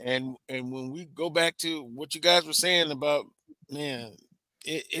 Right. And when we go back to what you guys were saying about, man,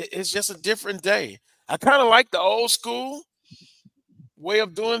 it's just a different day. I kind of like the old school way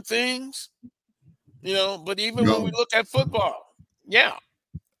of doing things, but even when we look at football,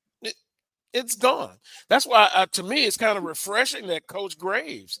 it's gone. That's why, to me, it's kind of refreshing that Coach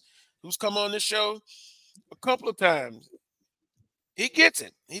Graves, who's come on this show a couple of times, he gets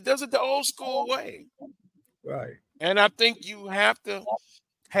it. He does it the old school way. Right. And I think you have to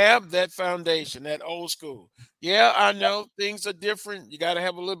have that foundation, that old school. Yeah, I know things are different. You got to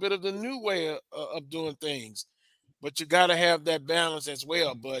have a little bit of the new way of doing things, but you got to have that balance as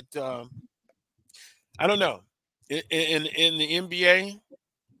well. But I don't know. In the NBA,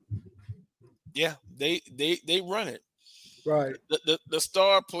 they run it. Right. The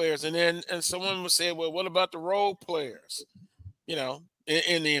star players, and someone would say, well, what about the role players? In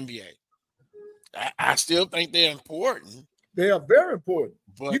the NBA. I still think they're important. They are very important.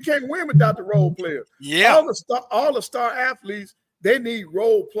 But you can't win without the role players. Yeah. All the star athletes, they need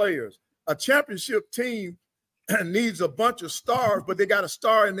role players. A championship team needs a bunch of stars, but they got a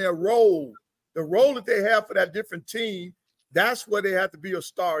star in their role. The role that they have for that different team, that's where they have to be a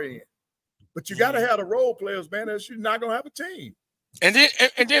star in. But you got to have the role players, man, else you're not going to have a team. And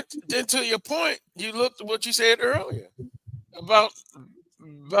then to your point, you looked at what you said earlier about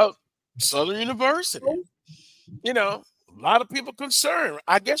Southern University. a lot of people concerned.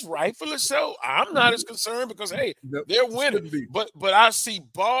 I guess rightfully so. I'm not as concerned because, hey, they're winning. But I see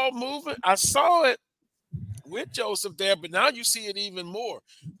ball movement. I saw it with Joseph there, but now you see it even more.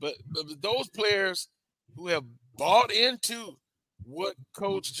 But those players who have bought into what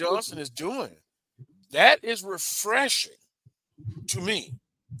Coach Johnson is doing, that is refreshing to me.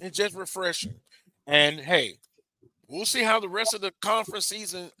 It's just refreshing. And, hey, we'll see how the rest of the conference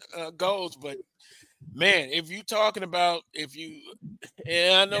season goes. But, man, if you're talking about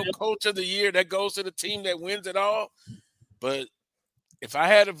I know Coach of the Year, that goes to the team that wins it all. But if I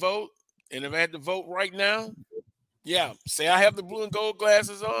had to vote, and if I had to vote right now, yeah, say I have the blue and gold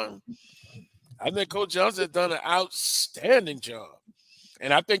glasses on, I think Coach Johnson has done an outstanding job.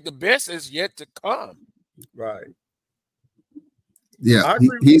 And I think the best is yet to come. Right. Yeah. I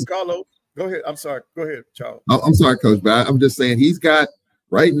agree with Carlos. Go ahead. I'm sorry. Go ahead, Charles. I'm sorry, Coach, but I'm just saying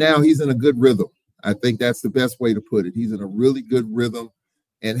right now he's in a good rhythm. I think that's the best way to put it. He's in a really good rhythm.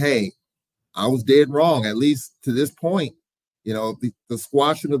 And, hey, I was dead wrong, at least to this point. You know, the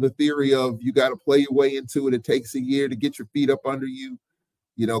squashing of the theory of you got to play your way into it. It takes a year to get your feet up under you.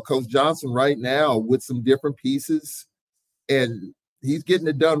 You know, Coach Johnson right now with some different pieces, and he's getting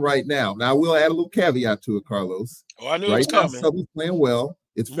it done right now. Now, we'll add a little caveat to it, Carlos. Oh, I knew right it was now, coming. Southern's playing well.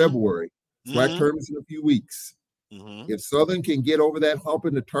 It's February. SWAC tournament's in a few weeks. If Southern can get over that hump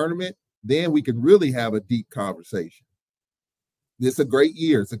in the tournament, then we can really have a deep conversation. It's a great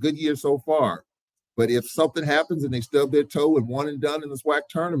year. It's a good year so far. But if something happens and they stub their toe and one and done in the SWAC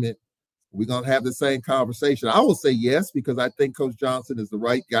tournament, we're going to have the same conversation. I will say yes, because I think Coach Johnson is the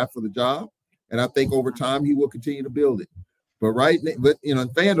right guy for the job. And I think over time he will continue to build it. But in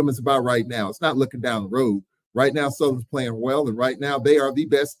fandom, it's about right now. It's not looking down the road. Right now, Southern's playing well. And right now, they are the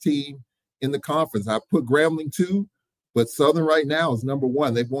best team in the conference. I put Grambling too, but Southern right now is number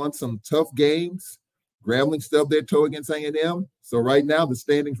one. They've won some tough games. Grambling stubbed their toe against A&M. So right now, the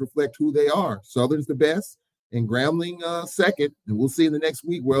standings reflect who they are. Southern's the best, and Grambling second. And we'll see in the next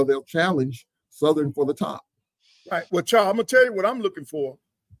week where they'll challenge Southern for the top. Right. Well, Charles, I'm going to tell you what I'm looking for.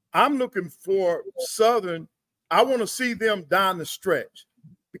 I'm looking for Southern. I want to see them down the stretch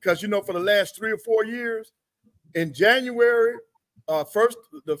because, for the last 3 or 4 years, in January,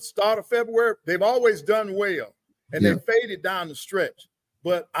 the start of February, they've always done well, and they faded down the stretch.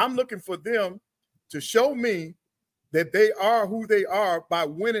 But I'm looking for them to show me that they are who they are by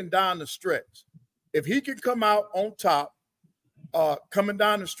winning down the stretch. If he can come out on top, coming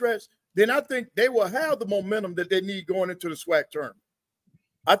down the stretch, then I think they will have the momentum that they need going into the SWAC tournament.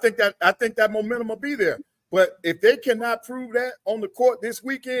 I think that momentum will be there. But if they cannot prove that on the court this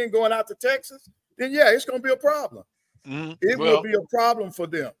weekend going out to Texas, then it's going to be a problem. It will be a problem for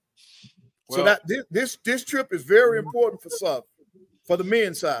them. So that this trip is very important for Southern, for the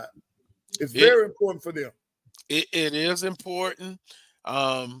men's side. It's very important for them. It is important.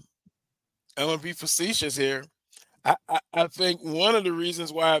 I'm going to be facetious here. I think one of the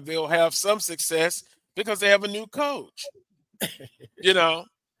reasons why they'll have some success because they have a new coach, and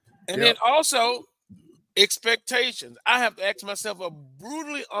then also expectations. I have to ask myself a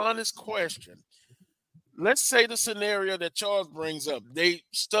brutally honest question. Let's say the scenario that Charles brings up, they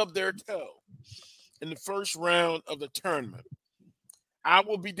stub their toe in the first round of the tournament. I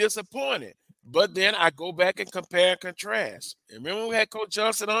will be disappointed. But then I go back and compare and contrast. And remember when we had Coach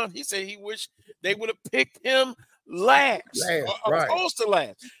Johnson on? He said he wished they would have picked him last or close to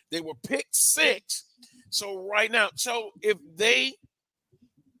last. They were picked 6. So right now, if they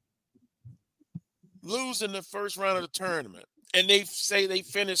lose in the first round of the tournament and they say they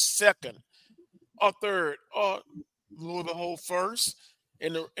finish second or third or the whole first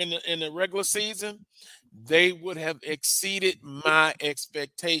in the regular season, they would have exceeded my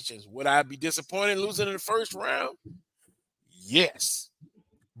expectations. Would I be disappointed losing in the first round? Yes.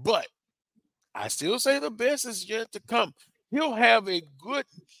 But I still say the best is yet to come. He'll have a good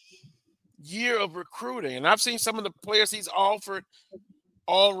year of recruiting. And I've seen some of the players he's offered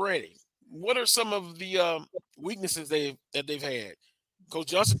already. What are some of the weaknesses that they've had? Coach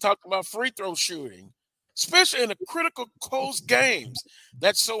Johnson talked about free throw shooting, especially in the critical close games.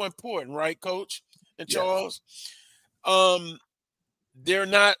 That's so important, right, Coach? And Charles, they're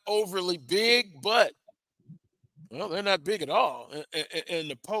not overly big, but they're not big at all in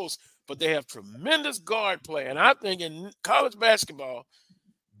the post, but they have tremendous guard play. And I think in college basketball,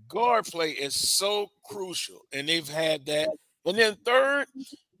 guard play is so crucial, and they've had that. And then third,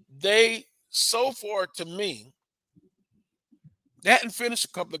 so far to me, they hadn't finished a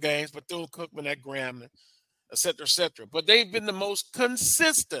couple of games, but Bethune-Cookman at Grambling, et cetera, but they've been the most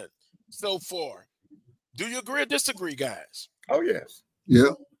consistent so far. Do you agree or disagree, guys? Oh, yes.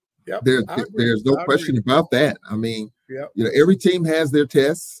 Yeah. Yep. There's no question about that. I mean, yep. Every team has their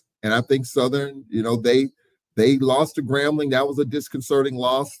tests, and I think Southern, they lost to Grambling. That was a disconcerting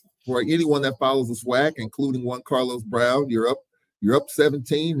loss for anyone that follows the SWAC, including one Carlos Brown. You're up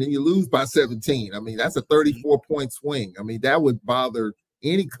 17, then you lose by 17. I mean, that's a 34-point swing. I mean, that would bother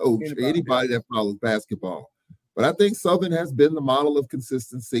any coach, anybody that follows basketball. But I think Southern has been the model of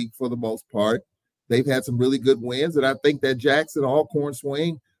consistency for the most part. They've had some really good wins, and I think that Jackson Alcorn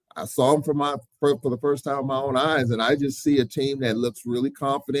swing, I saw them for the first time with my own eyes, and I just see a team that looks really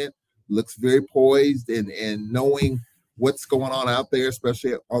confident, looks very poised, and knowing what's going on out there,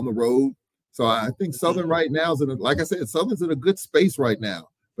 especially on the road. So I think Southern right now is like I said, Southern's in a good space right now,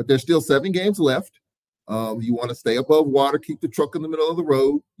 but there's still 7 games left. You want to stay above water, keep the truck in the middle of the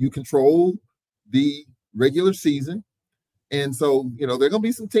road. You control the regular season. And so, there are going to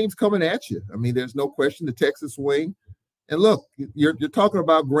be some teams coming at you. I mean, there's no question the Texas swing. And look, you're talking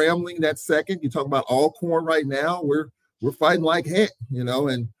about Grambling, that's second. You're talking about Alcorn right now. We're fighting like heck,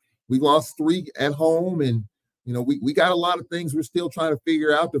 and we lost 3 at home. And, we got a lot of things we're still trying to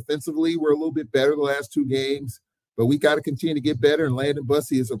figure out. Defensively, we're a little bit better the last 2 games. But we got to continue to get better. And Landon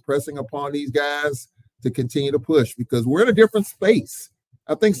Bussey is impressing upon these guys to continue to push because we're in a different space.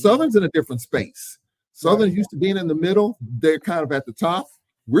 I think Southern's in a different space. Southern's used to being in the middle. They're kind of at the top.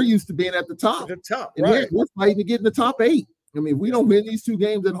 We're used to being at the top. And we're fighting to get in the top 8. I mean, if we don't win these 2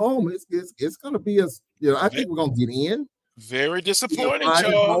 games at home, it's going to be I think we're going to get in. Very disappointing,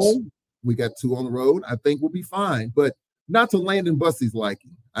 Charles. We got 2 on the road. I think we'll be fine, but not to Landon Bussey's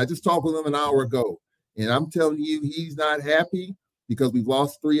liking. I just talked with him an hour ago, and I'm telling you, he's not happy because we've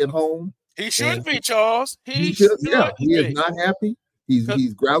lost 3 at home. He should be, Charles. He is not happy.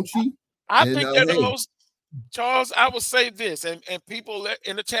 He's grouchy. I think they're the most, Charles, I will say this, and people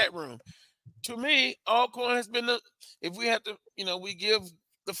in the chat room, to me, Alcorn has been if we have to, we give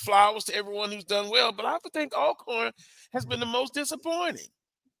the flowers to everyone who's done well, but I would think Alcorn has been the most disappointing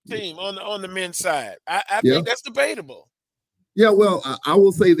team on the men's side. I think that's debatable. Yeah, well, I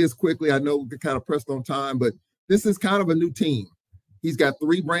will say this quickly. I know we're kind of pressed on time, but this is kind of a new team. He's got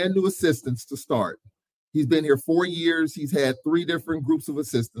 3 brand new assistants to start. He's been here 4 years. He's had 3 different groups of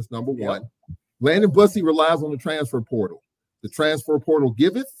assistants, number one. Landon Bussey relies on the transfer portal. The transfer portal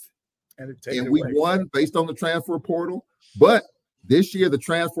giveth, and we won based on the transfer portal. But this year, the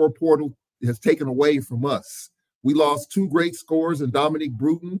transfer portal has taken away from us. We lost 2 great scorers in Dominique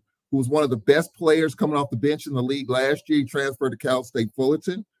Bruton, who was one of the best players coming off the bench in the league last year. He transferred to Cal State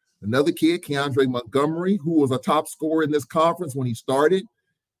Fullerton. Another kid, Keandre Montgomery, who was a top scorer in this conference when he started.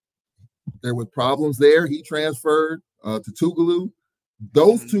 There were problems there. He transferred to Tougaloo.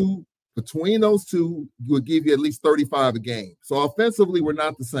 Those 2, between those 2, would give you at least 35 a game. So offensively, we're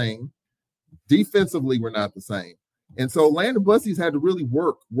not the same. Defensively, we're not the same. And so Landon Bussey's had to really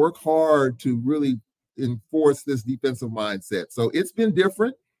work hard to really enforce this defensive mindset. So it's been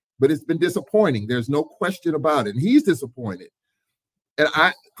different, but it's been disappointing. There's no question about it. And he's disappointed. And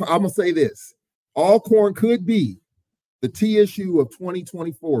I'm going to say this. Alcorn could be the TSU of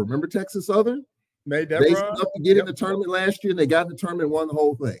 2024. Remember Texas Southern? Made that They run. up to get in the tournament last year, and they got in the tournament and won the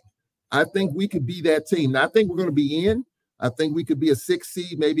whole thing. I think we could be that team. Now, I think we're going to be in. I think we could be a 6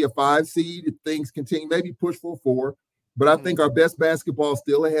 seed, maybe a 5 seed if things continue, maybe push for a 4. But I think our best basketball is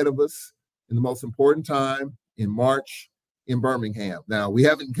still ahead of us in the most important time in March in Birmingham. Now, we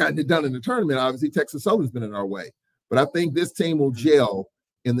haven't gotten it done in the tournament. Obviously, Texas Southern's been in our way. But I think this team will gel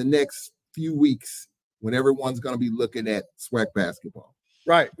in the next few weeks when everyone's going to be looking at SWAC basketball.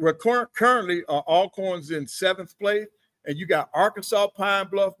 Right. Well, currently, Alcorn's in 7th place, and you got Arkansas, Pine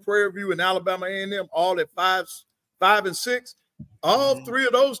Bluff, Prairie View, and Alabama A&M all at 5 and 6. All 3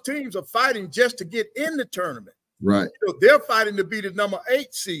 of those teams are fighting just to get in the tournament. Right. So they're fighting to be the number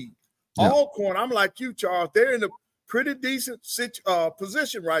 8 seed. Yeah. Alcorn, I'm like you, Charles. They're in a pretty decent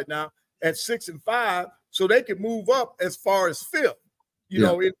position right now at 6 and 5, so they can move up as far as 5th,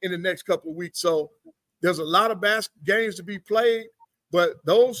 in the next couple of weeks. So there's a lot of games to be played, but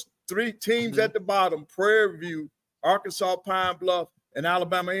those 3 teams at the bottom, Prairie View, Arkansas, Pine Bluff, and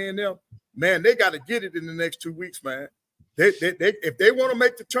Alabama A&M, man, they got to get it in the next 2 weeks, man. They if they want to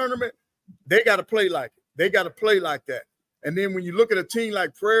make the tournament, they got to play like it. They got to play like that. And then when you look at a team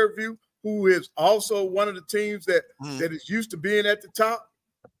like Prairie View, who is also one of the teams that is used to being at the top,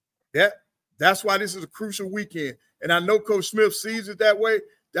 that's why this is a crucial weekend. And I know Coach Smith sees it that way.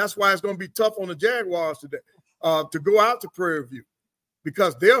 That's why it's going to be tough on the Jaguars today to go out to Prairie View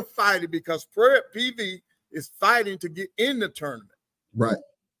because they're fighting because PV is fighting to get in the tournament. Right.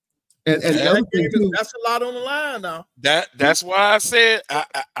 And that's a lot on the line now. That's why I said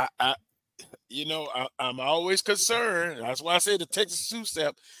I'm always concerned. That's why I say the Texas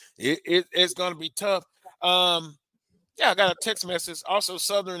two-step. it's going to be tough. I got a text message. Also,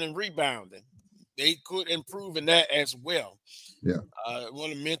 Southern and rebounding. They could improve in that as well. Yeah. I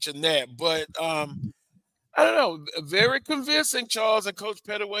want to mention that. But I don't know. Very convincing, Charles and Coach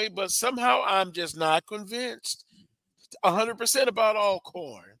Pettaway, but somehow I'm just not convinced 100% about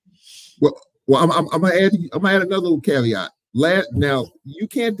Alcorn. Well, I'm gonna add another little caveat. Now, you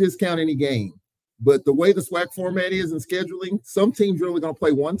can't discount any game, but the way the SWAC format is in scheduling, some teams are only going to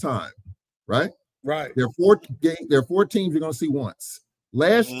play one time, right? Right. There are 4 teams you're going to see once.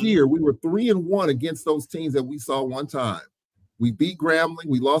 Last year, we were 3-1 against those teams that we saw one time. We beat Grambling,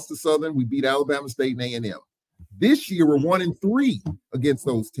 we lost to Southern, we beat Alabama State and A&M. This year, we're 1-3 against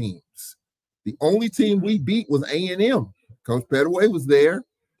those teams. The only team we beat was A&M. Coach Pettaway was there,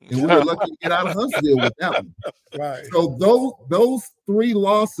 and we were lucky to get out of Huntsville with that one. Right. So those 3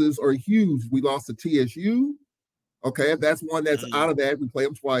 losses are huge. We lost to TSU. Okay, that's one that's out of that. We play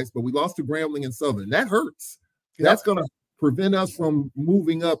them twice, but we lost to Grambling and Southern. That hurts. Yep. That's going to prevent us from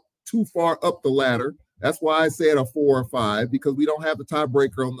moving up too far up the ladder. That's why I said a 4 or 5, because we don't have the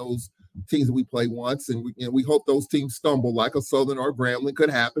tiebreaker on those teams that we play once, and we hope those teams stumble like a Southern or Grambling.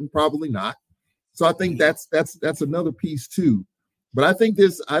 Could happen, probably not. So I think that's another piece too. But I think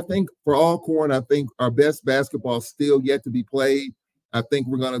for Alcorn, I think our best basketball is still yet to be played. I think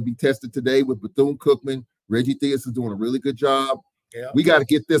we're going to be tested today with Bethune-Cookman. Reggie Theus is doing a really good job. Yeah. We got to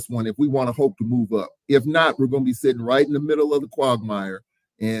get this one if we want to hope to move up. If not, we're going to be sitting right in the middle of the quagmire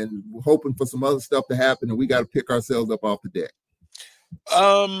and we're hoping for some other stuff to happen, and we got to pick ourselves up off the deck.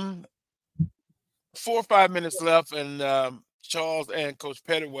 4 or 5 minutes left, and Charles and Coach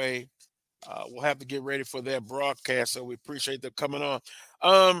Pettaway will have to get ready for their broadcast, so we appreciate them coming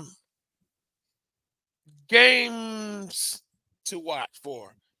on. Games to watch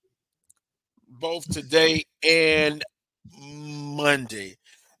for both today and Monday.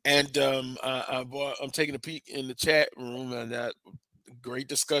 And I'm taking a peek in the chat room, and great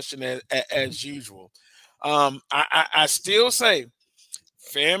discussion as usual. I still say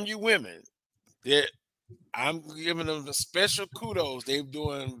FAMU women, I'm giving them the special kudos. They're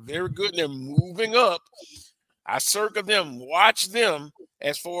doing very good. They're moving up. I circle them, watch them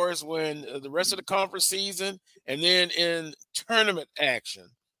as far as when the rest of the conference season and then in tournament action.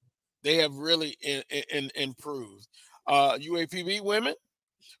 They have really improved. UAPB women,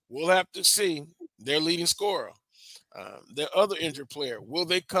 we'll have to see their leading scorer. Their other injured player, will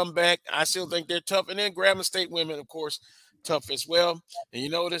they come back? I still think they're tough. And then Grambling State women, of course, tough as well. And you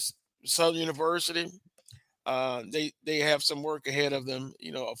notice Southern University, they have some work ahead of them,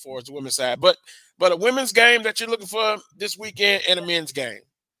 as far as the women's side. But a women's game that you're looking for this weekend and a men's game.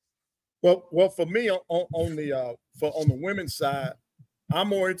 Well, for me on the women's side, I'm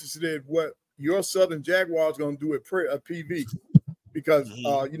more interested in what your Southern Jaguars going to do at PV, because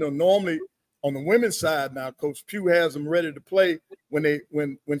normally on the women's side now, Coach Pugh has them ready to play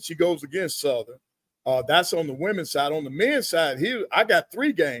when she goes against Southern. That's on the women's side. On the men's side, here I got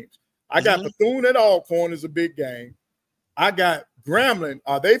 3 games. I got Bethune at Alcorn is a big game. I got Grambling.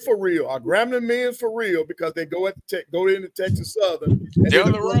 Are they for real? Are Grambling men for real? Because they go into Texas Southern. And they're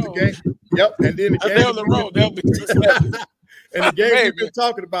on the road. Yep. And then the game. They're on the road. They'll be. And the game we've been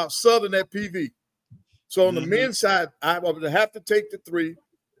talking about, Southern at PV. So on the men's side, I would have to take the 3,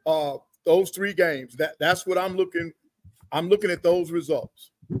 those 3 games. That's what I'm looking. I'm looking at those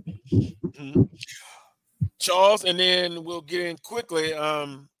results. Charles, and then we'll get in quickly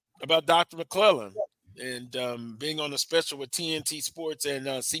about Dr. McClellan and being on the special with TNT Sports and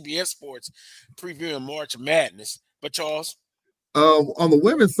CBS Sports previewing March Madness. But Charles? On the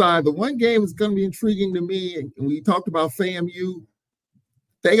women's side, the one game is going to be intriguing to me, and we talked about FAMU.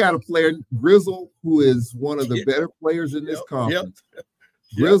 They got a player, Grizzle, who is one of the better players in this conference. Yep.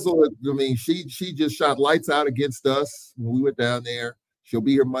 Grizzle, I mean, she just shot lights out against us when we went down there. She'll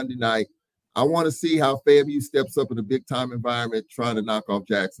be here Monday night. I want to see how FAMU steps up in a big-time environment trying to knock off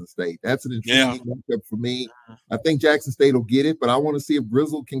Jackson State. That's an intriguing matchup for me. I think Jackson State will get it, but I want to see if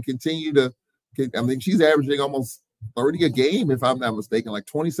Grizzle can continue to – I mean, she's averaging almost 30 a game, if I'm not mistaken, like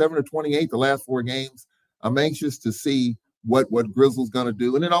 27 or 28 the last 4 games. I'm anxious to see what Grizzle's going to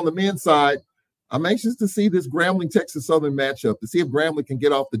do. And then on the men's side, I'm anxious to see this Grambling-Texas Southern matchup, to see if Grambling can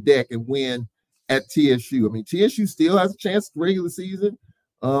get off the deck and win at TSU. I mean, TSU still has a chance in the regular season.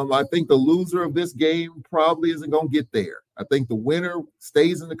 I think the loser of this game probably isn't going to get there. I think the winner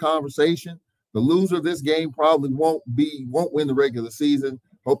stays in the conversation. The loser of this game probably won't win the regular season.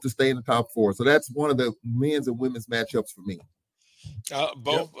 Hope to stay in the top 4. So that's one of the men's and women's matchups for me.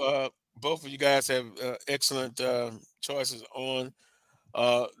 Both of you guys have excellent choices on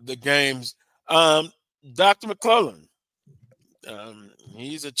the games. Dr. McClellan,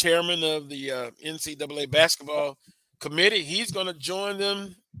 He's a chairman of the NCAA basketball committee. He's going to join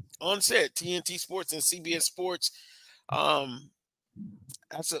them on set, TNT Sports and CBS Sports.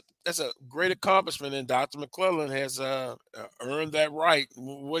 That's a great accomplishment, and Dr. McClellan has earned that right.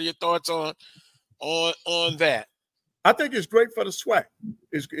 What are your thoughts on that? I think it's great for the SWAC.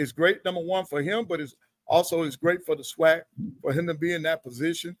 It's great, number one, for him, but it's great for the SWAC for him to be in that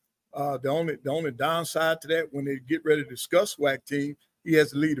position. The only downside to that, when they get ready to discuss SWAC team, he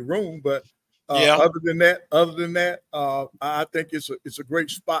has to leave the room. But other than that, I think it's a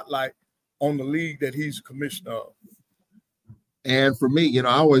great spotlight on the league that he's commissioner of. And for me, I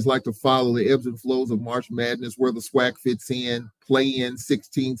always like to follow the ebbs and flows of March Madness, where the SWAC fits in, play in,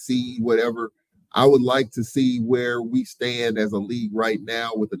 16 seed, whatever. I would like to see where we stand as a league right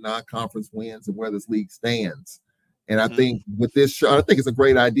now with the non-conference wins and where this league stands. And I think with this show, I think it's a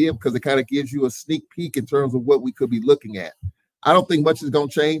great idea because it kind of gives you a sneak peek in terms of what we could be looking at. I don't think much is going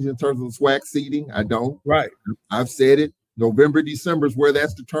to change in terms of the SWAC seeding. I don't. Right. I've said it. November, December is where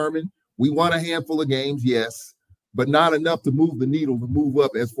that's determined. We won a handful of games, yes, but not enough to move the needle to move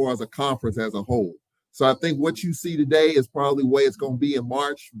up as far as a conference as a whole. So I think what you see today is probably the way it's going to be in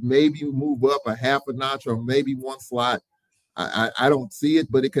March. Maybe we move up a half a notch or maybe one slot. I don't see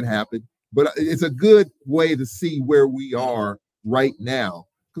it, but it could happen. But it's a good way to see where we are right now,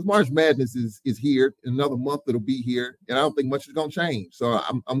 because March Madness is here. In another month, it'll be here, and I don't think much is going to change. So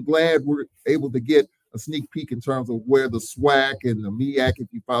I'm glad we're able to get a sneak peek in terms of where the SWAC and the MEAC, if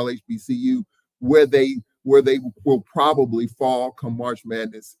you follow HBCU, where they will probably fall come March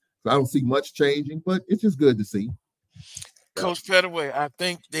Madness. So I don't see much changing, but it's just good to see. Coach Pettaway, I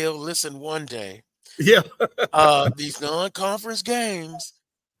think they'll listen one day. Yeah. These non-conference games,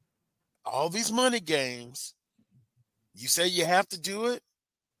 all these money games, you say you have to do it.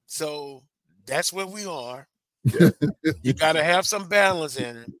 So that's where we are. Yeah. You got to have some balance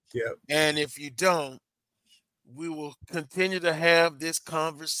in it. Yeah. And if you don't, we will continue to have this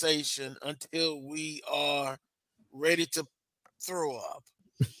conversation until we are ready to throw up.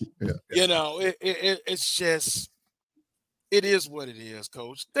 Yeah. It's just, it is what it is,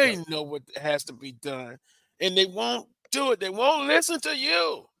 Coach. They know what has to be done, and they won't do it. They won't listen to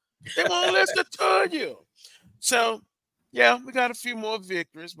you. They won't listen to you. So, yeah, we got a few more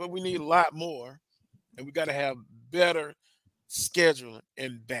victories, but we need a lot more, and we got to have better scheduling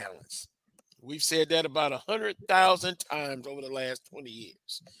and balance. We've said that about 100,000 times over the last 20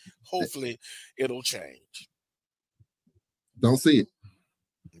 years. Hopefully, it'll change. Don't see it.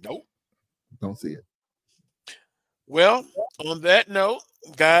 Nope. Don't see it. Well, on that note,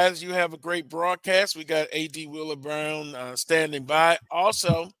 guys, you have a great broadcast. We got A.D. Wheeler Brown standing by.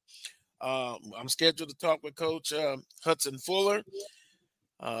 Also, I'm scheduled to talk with Coach Hudson Fuller.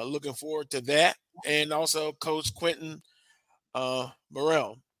 Looking forward to that. And also Coach Quentin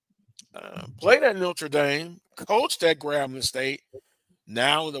Morrell. Played at Notre Dame, coached at Grambling State,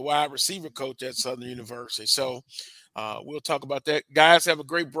 now the wide receiver coach at Southern University. So we'll talk about that. Guys, have a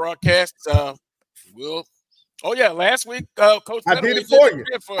great broadcast. Last week, Coach I did it for you.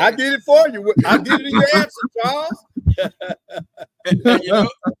 I did it for you. I did it in your absence, Charles.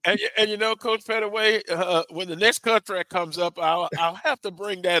 and Coach Pettaway, when the next contract comes up, I'll have to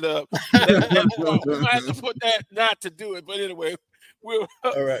bring that up. We might have to put that, not to do it, but anyway,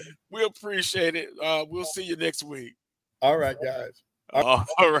 all right. We appreciate it. We'll see you next week. All right, guys. All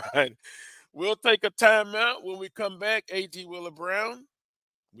right. We'll take a timeout. When we come back, A.D. Wheeler Brown,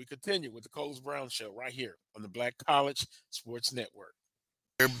 we continue with the Coles Brown Show right here on the Black College Sports Network.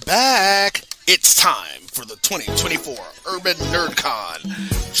 We're back. It's time for the 2024 Urban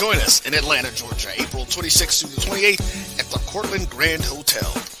NerdCon. Join us in Atlanta, Georgia, April 26th through the 28th at the Cortland Grand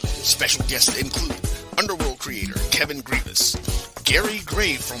Hotel. Special guests include Underworld creator Kevin Grievous, Gary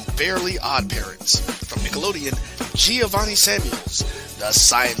Gray from Fairly Odd Parents, from Nickelodeon, Giovanni Samuels, the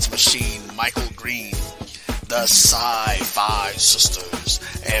Science Machine Michael Green, the Sci-Fi Sisters,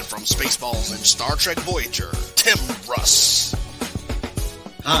 and from Spaceballs and Star Trek Voyager, Tim Russ.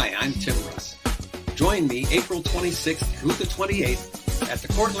 Hi, I'm Tim Russ. Join me April 26th through the 28th at the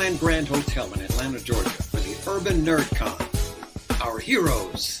Cortland Grand Hotel in Atlanta, Georgia for the Urban NerdCon. Our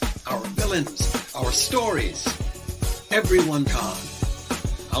heroes, our villains, our stories, everyone con.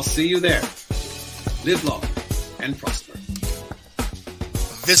 I'll see you there. Live long and prosper.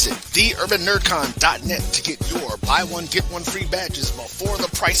 Visit theurbannerdcon.net to get your buy one, get one free badges before the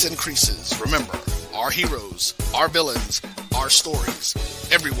price increases. Remember, our heroes, our villains, our stories,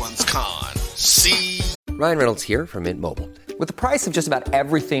 everyone's con. See. Ryan Reynolds here from Mint Mobile. With the price of just about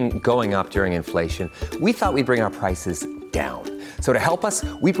everything going up during inflation, we thought we'd bring our prices down. So to help us,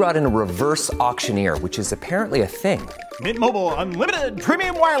 we brought in a reverse auctioneer, which is apparently a thing. Mint Mobile Unlimited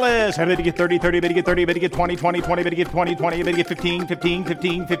Premium Wireless. How to get 30, 30, bit to get 30, bit to get 20, 20, 20, bit to get 20, 20, bit to get 15, 15,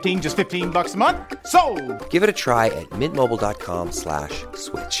 15, 15, just $15 a month? Sold! Give it a try at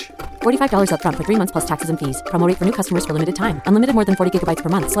mintmobile.com/switch. $45 up front for 3 months plus taxes and fees. Promo rate for new customers for limited time. Unlimited more than 40 gigabytes per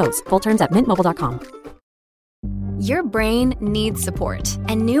month. Slows full terms at mintmobile.com. Your brain needs support,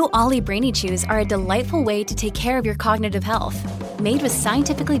 and new Ollie Brainy Chews are a delightful way to take care of your cognitive health. Made with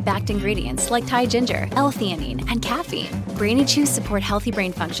scientifically backed ingredients like Thai ginger, L-theanine, and caffeine, Brainy Chews support healthy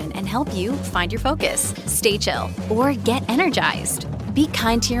brain function and help you find your focus, stay chill, or get energized. Be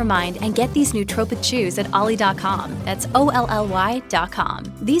kind to your mind and get these nootropic chews at ollie.com. That's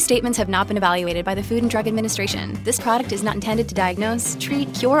OLLY.com. These statements have not been evaluated by the Food and Drug Administration. This product is not intended to diagnose,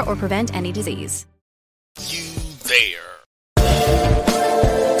 treat, cure, or prevent any disease. You there.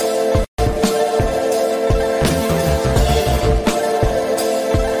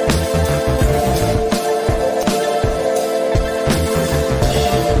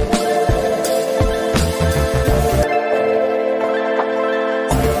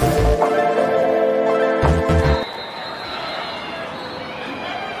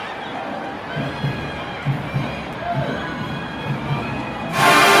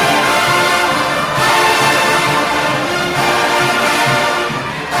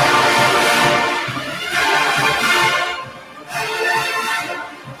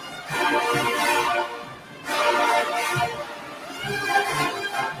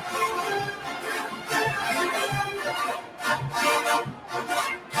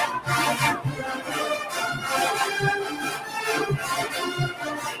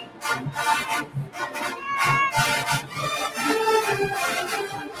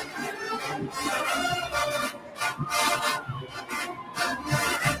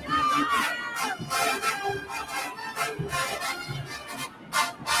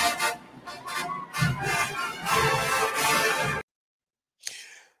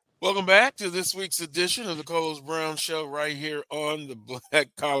 Welcome back to this week's edition of the Carlos Brown Show right here on the Black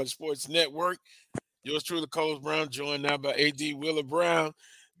College Sports Network. Yours truly, Carlos Brown, joined now by A.D. Wheeler Brown.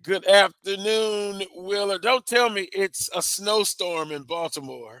 Good afternoon, Wheeler. Don't tell me it's a snowstorm in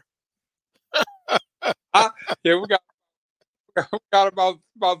Baltimore. Yeah, we got about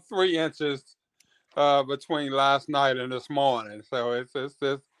 3 inches between last night and this morning, so it's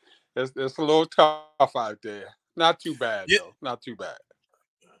a little tough out there. Not too bad though. Not too bad.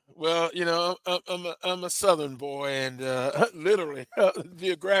 Well, you know, I'm a Southern boy, and literally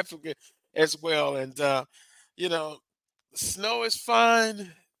geographically as well. And you know, snow is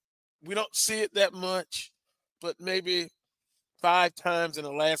fine. We don't see it that much, but maybe 5 times in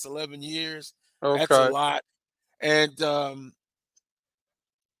the last 11 years. Okay. That's a lot. And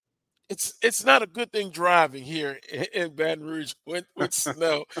it's not a good thing driving here in Baton Rouge with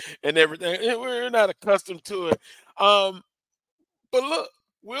snow and everything. We're not accustomed to it. But look,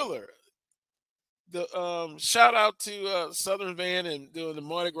 Wheeler, the shout out to Southern Van and doing the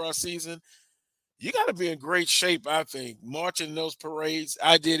Mardi Gras season. You got to be in great shape, I think, marching those parades.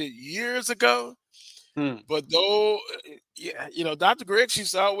 I did it years ago. But though, yeah, you know, Dr. Greg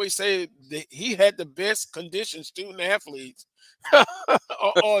used to always say that he had the best conditioned student athletes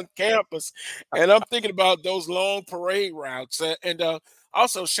on campus. And I'm thinking about those long parade routes. And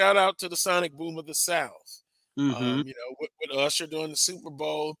also shout out to the Sonic Boom of the South. You know, with Usher during the Super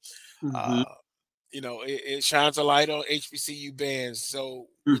Bowl, you know, it shines a light on HBCU bands. So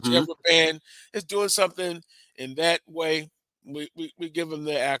whichever band is doing something in that way, we give them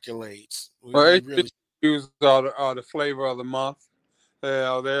the accolades. HBCUs are the flavor of the month.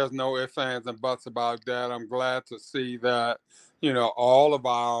 There's no ifs, ands, and buts about that. I'm glad to see that, you know, all of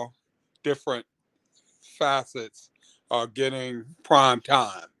our different facets are getting prime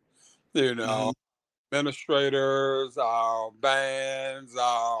time. You know, administrators, our bands,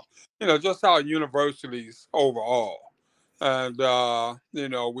 you know, just our universities overall. And, you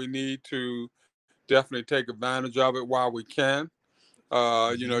know, we need to definitely take advantage of it while we can.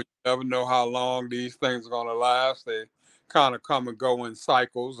 You know, you never know how long these things are going to last. They kind of come and go in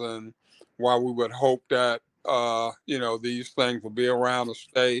cycles. And while we would hope that, you know, these things will be around to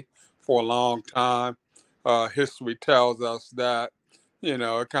stay for a long time, history tells us that, you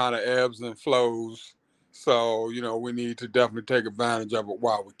know, it kind of ebbs and flows. So, you know, we need to definitely take advantage of it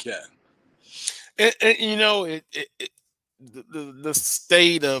while we can. And you know, the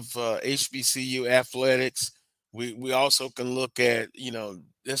state of HBCU athletics, we also can look at, you know,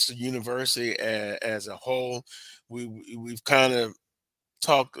 this university as a whole. We've kind of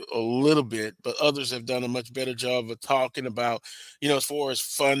talked a little bit, but others have done a much better job of talking about, you know, as far as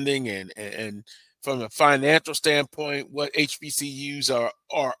funding and from a financial standpoint, what HBCUs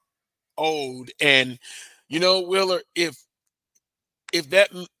are owed. And, Willer, if that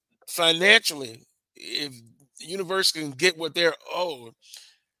financially, if the university can get what they're owed,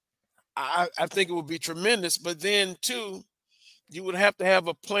 I think it would be tremendous. But then, too, you would have to have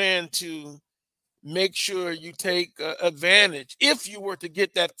a plan to make sure you take advantage if you were to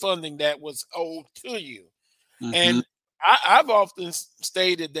get that funding that was owed to you. Mm-hmm. And I've often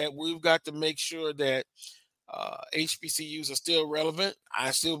stated that we've got to make sure that HBCUs are still relevant.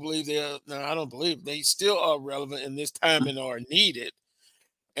 I still believe I don't believe they still are relevant in this time and are needed.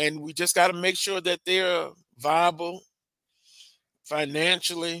 And we just got to make sure that they're viable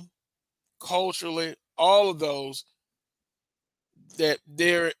financially, culturally, all of those, that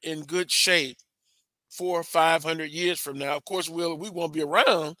they're in good shape 400 or 500 years from now. Of course, we won't be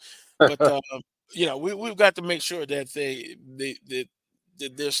around, but we've got to make sure that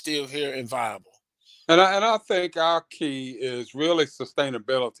they're still here and viable. And I think our key is really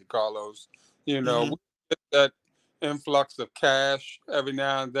sustainability, Carlos. We get that influx of cash every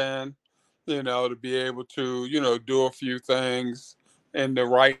now and then, to be able to, do a few things in the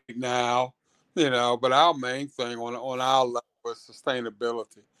right now, but our main thing on our level is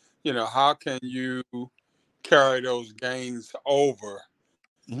sustainability. How can you carry those gains over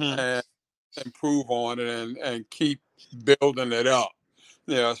and improve on it and keep building it up,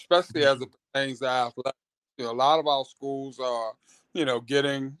 especially as it pertains to athletics. A lot of our schools are,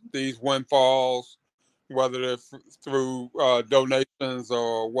 getting these windfalls, whether they're through donations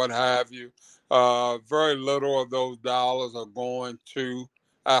or what have you. Very little of those dollars are going to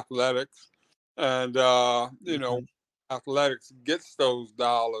athletics. And, athletics gets those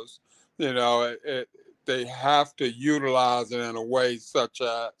dollars, they have to utilize it in a way such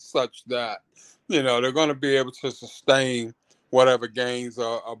that, they're going to be able to sustain whatever gains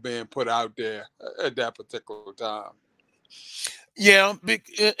are being put out there at that particular time. Yeah,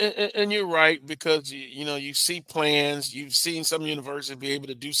 and you're right, because you see plans. You've seen some universities be able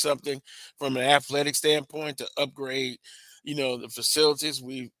to do something from an athletic standpoint to upgrade, the facilities.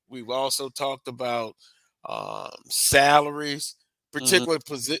 We've also talked about salaries, particular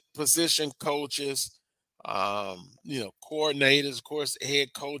position coaches, coordinators, of course,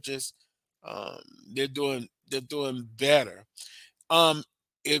 head coaches. They're doing better.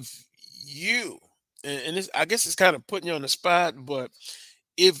 If you and this, I guess it's kind of putting you on the spot, but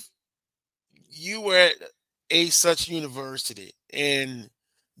if you were at a such university and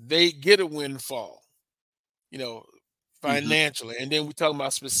they get a windfall, financially, and then we're talking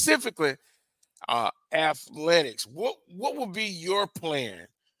about specifically athletics, what would be your plan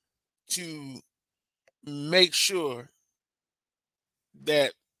to make sure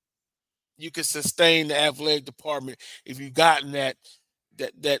that you can sustain the athletic department if you've gotten that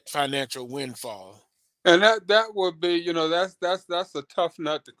financial windfall? And that would be, that's a tough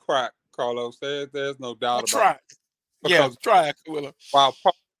nut to crack, Carlos. There's no doubt about it. Because try it, Willa. While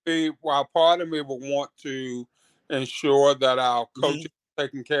part of me would want to ensure that our coaches are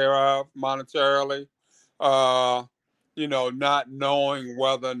taken care of monetarily, not knowing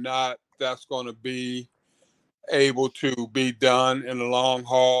whether or not that's going to be able to be done in the long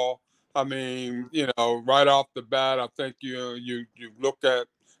haul. I mean, right off the bat, I think you look at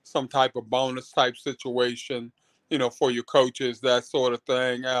some type of bonus type situation, for your coaches, that sort of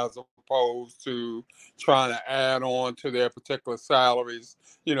thing, as opposed to trying to add on to their particular salaries.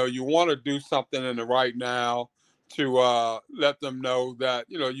 You want to do something in the right now to let them know that,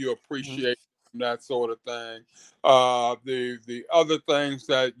 you appreciate that sort of thing. The other things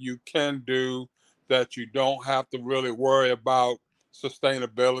that you can do that you don't have to really worry about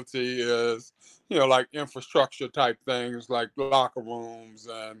sustainability is, like infrastructure type things like locker rooms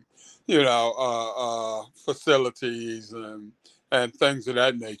and, facilities and things of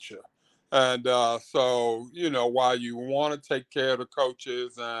that nature. And so, while you want to take care of the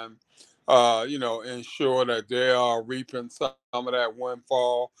coaches and, ensure that they are reaping some of that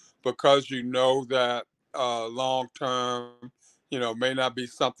windfall, because that long term, may not be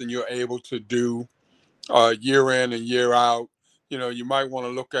something you're able to do year in and year out. You might want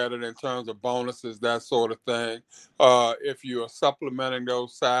to look at it in terms of bonuses, that sort of thing. If you are supplementing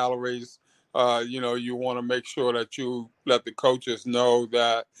those salaries, you want to make sure that you let the coaches know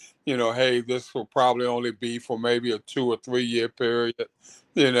that, hey, this will probably only be for maybe a 2 or 3 year period,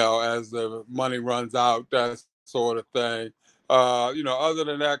 as the money runs out, that sort of thing. Other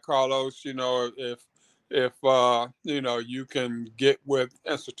than that, Carlos, if you can get with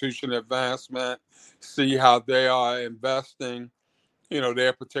Institution Advancement, see how they are investing,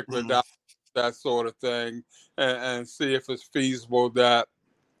 their particular dollars, that sort of thing, and see if it's feasible that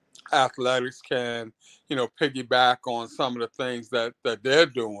athletics can, piggyback on some of the things that they're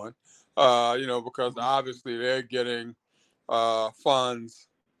doing, because obviously they're getting funds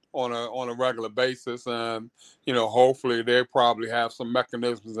on a regular basis, and hopefully they probably have some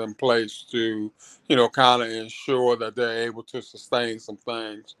mechanisms in place to kind of ensure that they're able to sustain some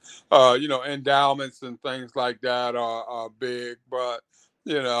things. Endowments and things like that are big, but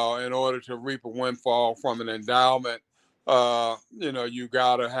in order to reap a windfall from an endowment, you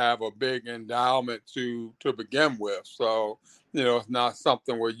got to have a big endowment to begin with. So it's not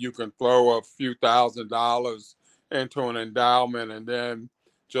something where you can throw a few $1,000s into an endowment and then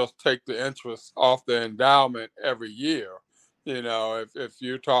just take the interest off the endowment every year. If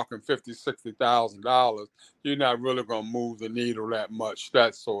you're talking $50,000-$60,000, you're not really going to move the needle that much,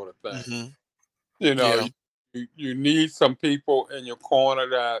 that sort of thing. Yeah. You need some people in your corner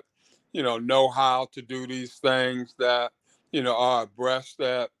that know how to do these things, that are abreast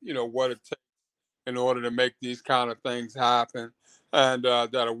that what it takes in order to make these kind of things happen, and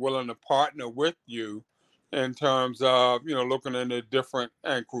that are willing to partner with you in terms of looking into different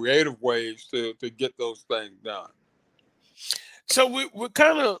and creative ways to get those things done. So we're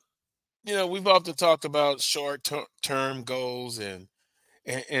kind of, we've often talked about short-term goals and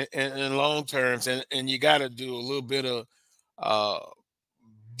long terms, and you got to do a little bit of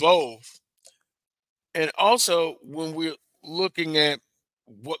both. And also, when we're looking at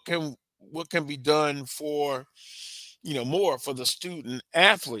what can be done for, more for the student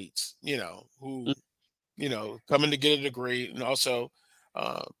athletes, who, coming to get a degree, and also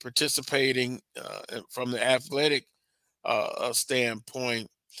participating from the athletic standpoint.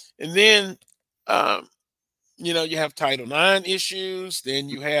 And then, you have Title IX issues. Then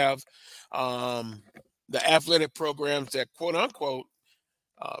you have the athletic programs that, quote unquote,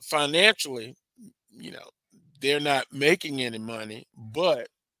 financially, they're not making any money, but,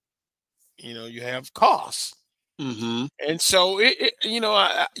 you have costs. Mm-hmm. And so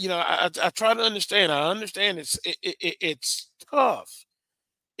I try to understand. I understand it's tough.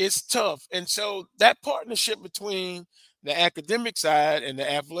 It's tough. And so that partnership between the academic side and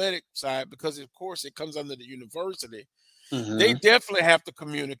the athletic side, because of course it comes under the university, they definitely have to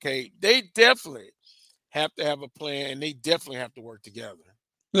communicate. They definitely have to have a plan, and they definitely have to work together.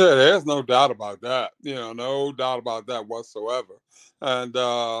 Yeah, there's no doubt about that. No doubt about that whatsoever. And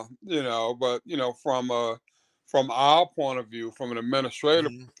but from our point of view, from an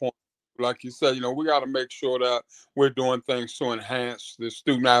administrative point, like you said, we got to make sure that we're doing things to enhance the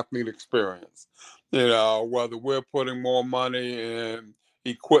student athlete experience. Whether we're putting more money in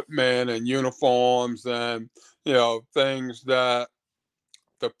equipment and uniforms and things that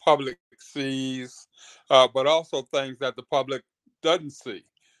the public sees, but also things that the public doesn't see.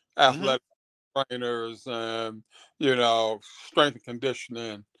 Athletic trainers and strength and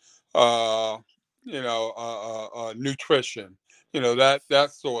conditioning, nutrition, that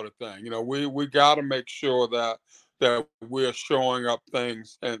sort of thing. We got to make sure that we're showing up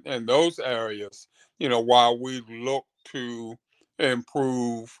things in those areas, while we look to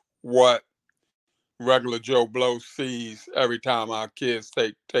improve what regular Joe Blow sees every time our kids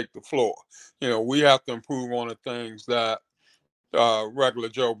take the floor. We have to improve on the things that regular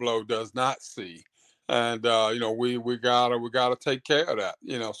Joe Blow does not see, and we gotta take care of that.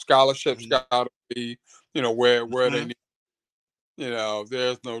 Scholarships gotta be where they need.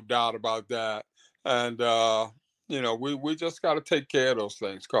 There's no doubt about that, and we just gotta take care of those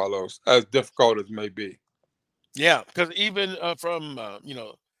things, Carlos, as difficult as may be. Yeah, because even from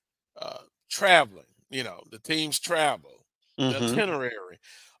traveling, the teams travel, the itinerary,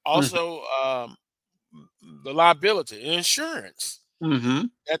 also the liability, insurance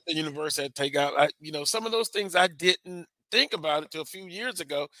at the university had to take out. Some of those things I didn't think about until a few years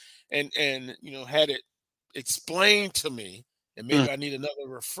ago, and had it explained to me, and maybe I need another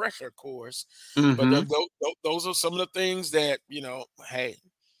refresher course. But those are some of the things that hey,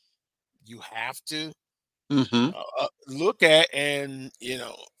 you have to look at, and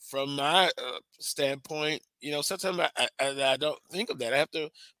from my standpoint, sometimes I don't think of that. I have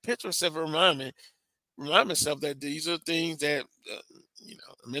to picture myself, remind myself that these are things that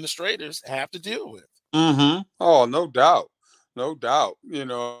administrators have to deal with. Oh, no doubt, no doubt.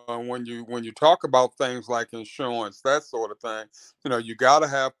 And when you talk about things like insurance, that sort of thing, you got to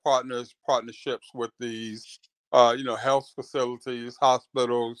have partnerships with these, health facilities,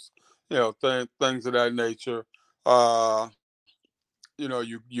 hospitals, things of that nature.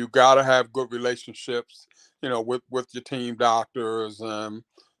 You got to have good relationships, with your team doctors and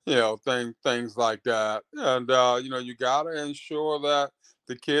things like that. And you got to ensure that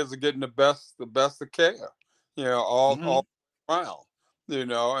the kids are getting the best of care, all around.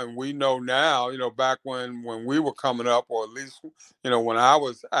 and we know now, back when we were coming up, or at least, when I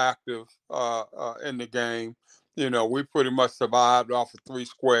was active in the game, we pretty much survived off of 3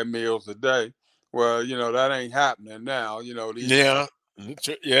 square meals a day. Well, that ain't happening now. Yeah. And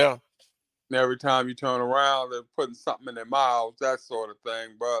every time you turn around, they're putting something in their mouths, that sort of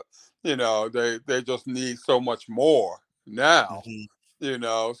thing. But, they just need so much more now,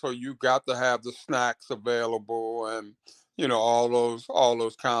 so you got to have the snacks available and, all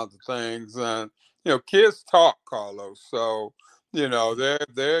those kinds of things. And, kids talk, Carlos. So,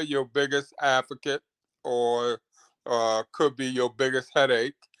 they're your biggest advocate, or could be your biggest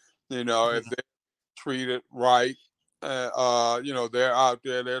headache, if they're treated right. They're out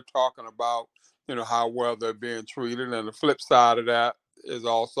there, they're talking about, how well they're being treated. And the flip side of that is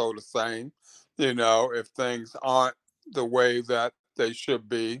also the same. If things aren't the way that they should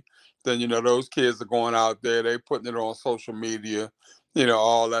be, then, those kids are going out there, they putting it on social media,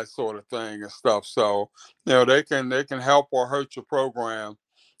 all that sort of thing and stuff. So, they can help or hurt your program,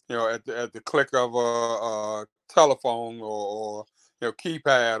 at the click of a telephone or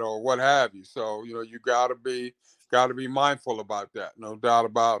keypad or what have you. So, you gotta be mindful about that. No doubt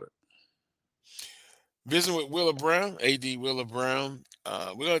about it. Visiting with Willa Brown, AD Willa Brown.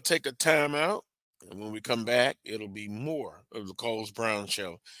 We're going to take a time out. And when we come back, it'll be more of the Carlos Brown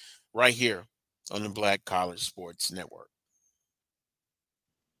Show right here on the Black College Sports Network.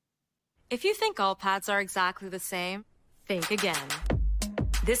 If you think all pads are exactly the same, think again.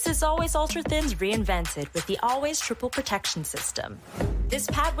 This is Always Ultra Thins reinvented with the Always Triple Protection System. This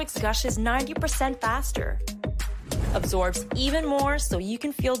pad wicks gushes 90% faster, absorbs even more so you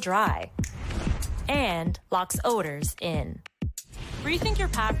can feel dry, and locks odors in. Rethink your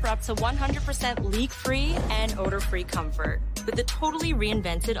pad for up to 100% leak-free and odor-free comfort with the totally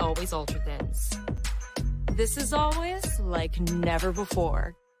reinvented Always Ultra Thins. This is always like never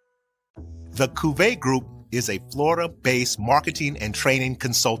before. The Cuvée Group is a Florida-based marketing and training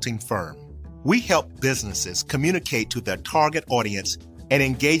consulting firm. We help businesses communicate to their target audience and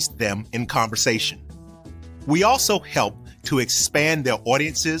engage them in conversation. We also help to expand their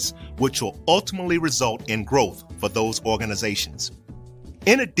audiences, which will ultimately result in growth for those organizations.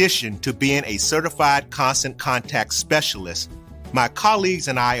 In addition to being a certified constant contact specialist, my colleagues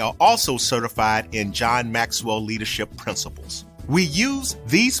and I are also certified in John Maxwell Leadership Principles. We use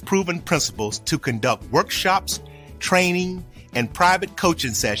these proven principles to conduct workshops, training, and private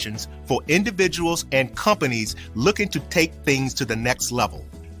coaching sessions for individuals and companies looking to take things to the next level.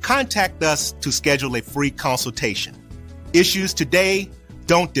 Contact us to schedule a free consultation. Issues today,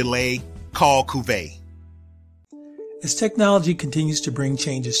 don't delay, call Cuvée. As technology continues to bring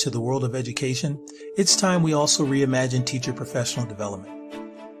changes to the world of education, it's time we also reimagine teacher professional development.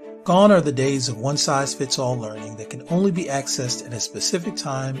 Gone are the days of one-size-fits-all learning that can only be accessed at a specific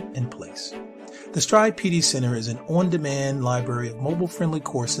time and place. The Stride PD Center is an on-demand library of mobile-friendly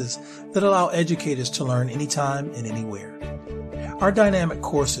courses that allow educators to learn anytime and anywhere. Our dynamic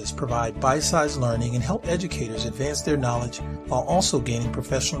courses provide bite-sized learning and help educators advance their knowledge while also gaining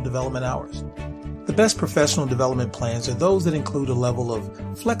professional development hours. The best professional development plans are those that include a level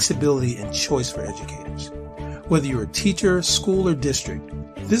of flexibility and choice for educators. Whether you're a teacher, school, or district,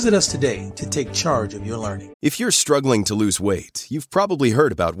 visit us today to take charge of your learning. If you're struggling to lose weight, you've probably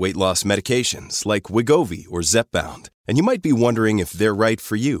heard about weight loss medications like Wegovy or Zepbound, and you might be wondering if they're right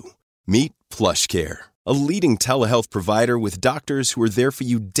for you. Meet PlushCare, a leading telehealth provider with doctors who are there for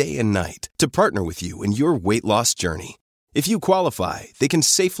you day and night to partner with you in your weight loss journey. If you qualify, they can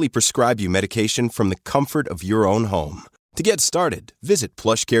safely prescribe you medication from the comfort of your own home. To get started, visit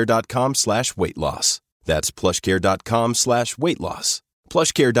plushcare.com/weight-loss. That's plushcare.com/weight-loss.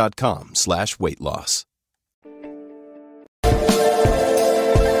 plushcare.com/weight-loss.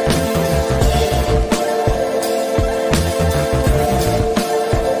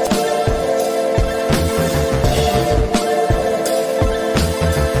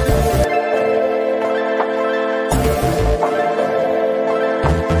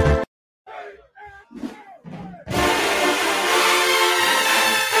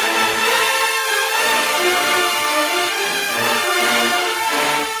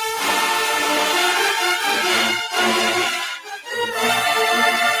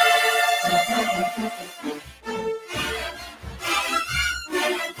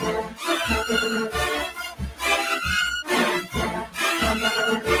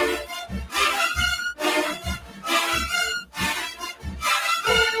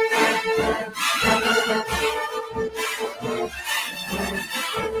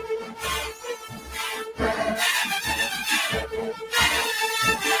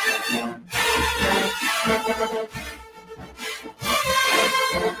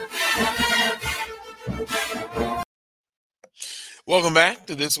 Welcome back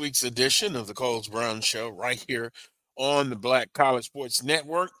to this week's edition of the Coles Brown Show right here on the Black College Sports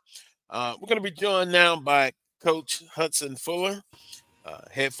Network. We're going to be joined now by Coach Hudson Fuller,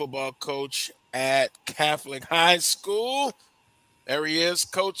 head football coach at Catholic High School. There he is,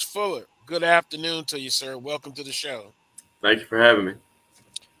 Coach Fuller. Good afternoon to you, sir. Welcome to the show. Thank you for having me.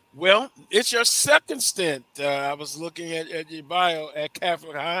 Well, it's your second stint. I was looking at your bio at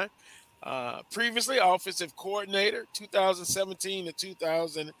Catholic High. Previously, offensive coordinator, 2017 to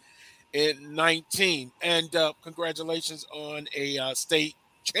 2019. And congratulations on a state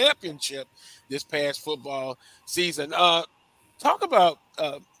championship this past football season. Talk about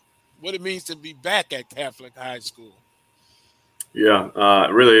what it means to be back at Catholic High School. Yeah,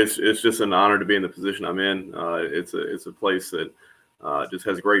 really, it's just an honor to be in the position I'm in. It's a place that just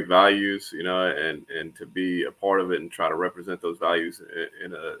has great values, and to be a part of it and try to represent those values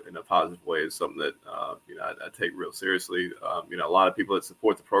in a positive way is something that I take real seriously. A lot of people that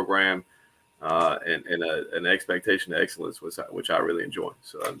support the program and an expectation of excellence, which I really enjoy.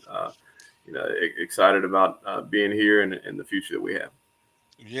 So I'm excited about being here and the future that we have.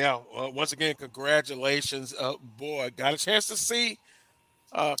 Yeah. Well, once again, congratulations. Boy, got a chance to see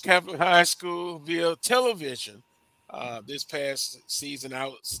Catholic High School via television this past season.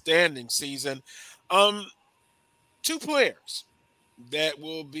 Outstanding season. 2 players that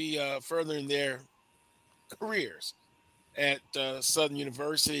will be furthering their careers at Southern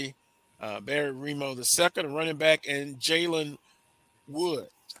University, Barry Remo II, a running back, and Jalen Wood.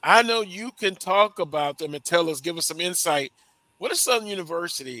 I know you can talk about them and give us some insight. What is Southern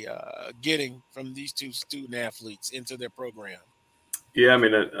University getting from these 2 student athletes into their program? Yeah, I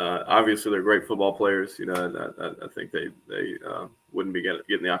mean, obviously they're great football players. I think they wouldn't be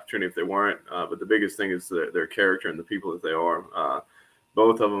getting the opportunity if they weren't. But the biggest thing is their character and the people that they are.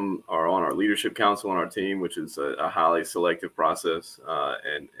 Both of them are on our leadership council on our team, which is a highly selective process.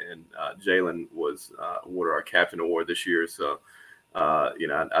 And Jalen was awarded our captain award this year. So,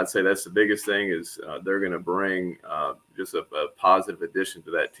 I'd say that's the biggest thing is they're going to bring just a positive addition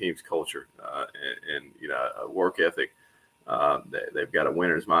to that team's culture and a work ethic. They've got a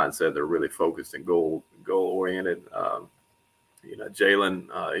winner's mindset. They're really focused and goal oriented.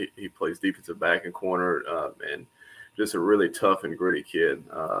 Jalen, he plays defensive back and corner, and just a really tough and gritty kid.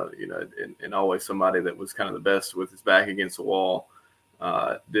 And always somebody that was kind of the best with his back against the wall.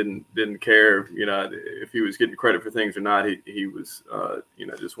 Didn't care, if he was getting credit for things or not. He was,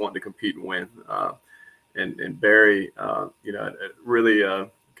 just wanting to compete and win. And Barry, really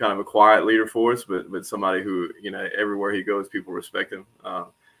kind of a quiet leader for us, but somebody who, everywhere he goes, people respect him.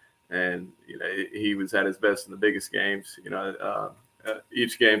 And he was at his best in the biggest games.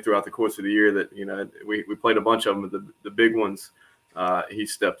 Each game throughout the course of the year that we played a bunch of them, but the big ones. He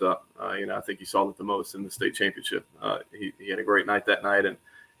stepped up. I think he saw it the most in the state championship. He had a great night that night, and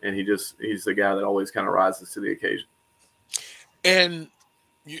he's the guy that always kind of rises to the occasion. And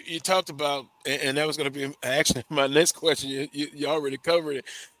you talked about, and that was going to be actually my next question. You already covered it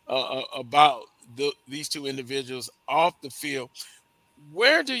about these 2 individuals off the field.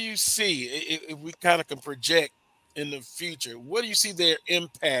 Where do you see, if we kind of can project in the future, what do you see their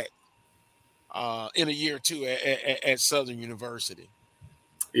impact in a year or 2 at Southern University?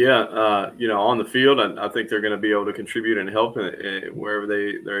 Yeah, on the field, I think they're going to be able to contribute and help wherever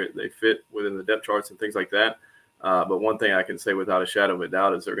they fit within the depth charts and things like that. But one thing I can say without a shadow of a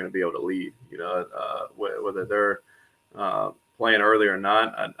doubt is they're going to be able to lead. Whether they're playing early or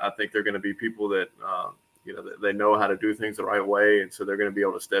not, I think they're going to be people that they know how to do things the right way, and so they're going to be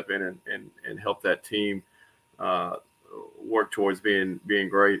able to step in and help that team work towards being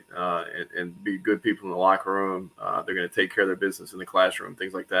great and be good people in the locker room. They're going to take care of their business in the classroom,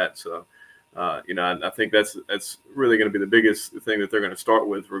 things like that. So, I think that's really going to be the biggest thing that they're going to start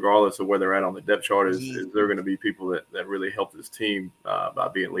with, regardless of where they're at on the depth chart, is they're going to be people that really help this team by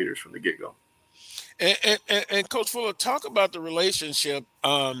being leaders from the get-go. And Coach Fuller, talk about the relationship.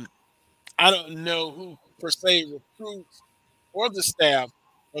 I don't know who per se recruits or the staff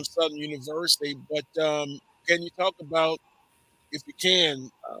of Southern University, but can you talk about, if you can,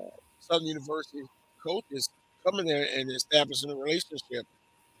 Southern University coaches coming there and establishing a relationship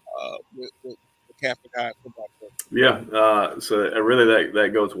with the Catholic High football program? Yeah, so really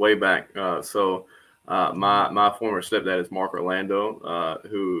that goes way back. My former stepdad is Mark Orlando,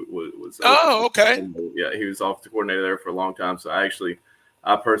 who was okay. Yeah, he was offensive coordinator there for a long time. So I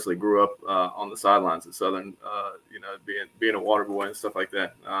personally grew up on the sidelines at Southern, being a water boy and stuff like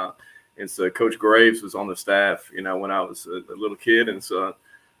that. And so Coach Graves was on the staff, when I was a little kid. And so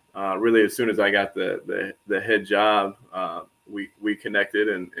really, as soon as I got the head job, we connected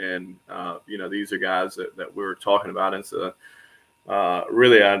and these are guys that we were talking about. And so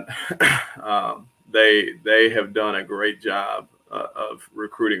really, they have done a great job of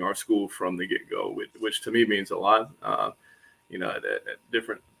recruiting our school from the get-go, which to me means a lot. At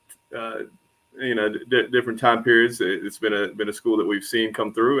different different time periods, it's been a school that we've seen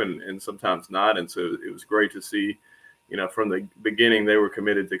come through and sometimes not. And so it was great to see, from the beginning, they were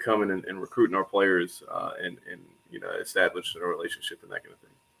committed to coming and recruiting our players and establishing a relationship and that kind of thing.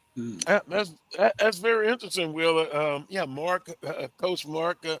 That's very interesting, Wheeler. Mark, Coach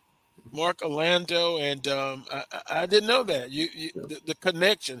Mark Orlando, and I didn't know that the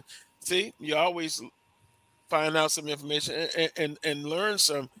connection. See, you always find out some information and learn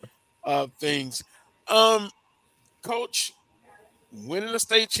some things. Coach, winning the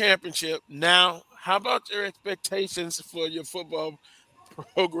state championship. Now, how about your expectations for your football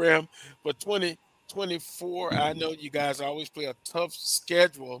program for 2024? I know you guys always play a tough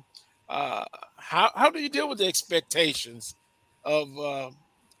schedule. How do you deal with the expectations of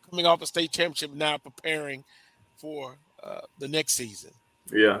coming off a state championship, now preparing for the next season?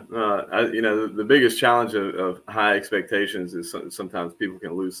 Yeah, the biggest challenge of high expectations is sometimes people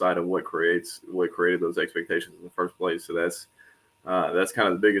can lose sight of what created those expectations in the first place. So that's kind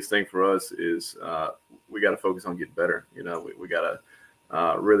of the biggest thing for us is we got to focus on getting better. We got to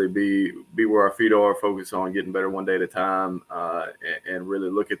really be where our feet are, focus on getting better one day at a time, and really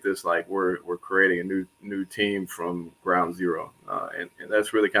look at this like we're creating a new team from ground zero. And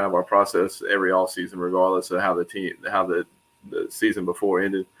that's really kind of our process every off season, regardless of how the season before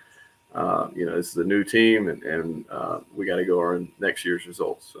ended. This is a new team, and we got to go earn next year's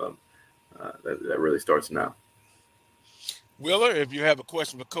results. So that really starts now. Wheeler, if you have a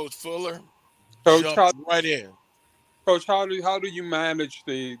question for Coach Fuller, Coach, jump right in. Coach, how do you manage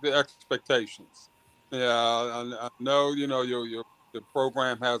the expectations? Yeah, I know your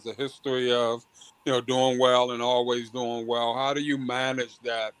program has a history of doing well and always doing well. How do you manage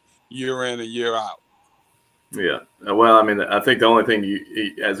that year in and year out? Yeah, well, I mean, I think the only thing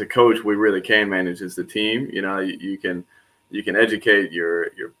you as a coach we really can manage is the team. You can educate your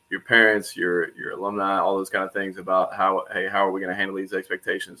parents, your alumni, all those kind of things about how are we going to handle these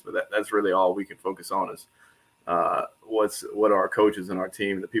expectations. But that's really all we can focus on is what are our coaches and our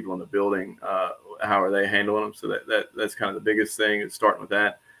team, the people in the building, how are they handling them? So that's kind of the biggest thing is starting with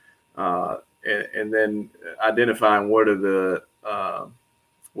that, and then identifying what are the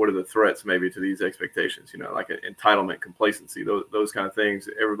threats maybe to these expectations, like entitlement, complacency, those kind of things,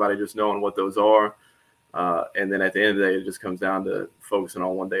 everybody just knowing what those are. And then at the end of the day, it just comes down to focusing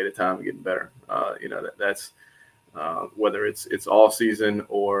on one day at a time and getting better. That's whether it's off season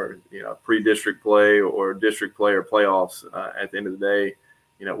or, pre-district play or district play or playoffs, at the end of the day,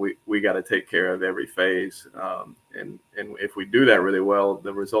 we got to take care of every phase. And if we do that really well,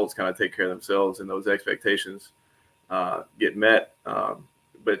 the results kind of take care of themselves and those expectations get met.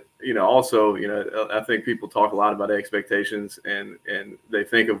 But, also, I think people talk a lot about expectations and they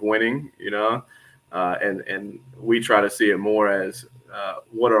think of winning, and we try to see it more as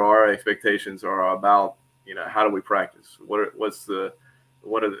what are our expectations are about, how do we practice? What are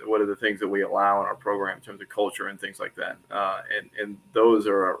the things that we allow in our program in terms of culture and things like that? And those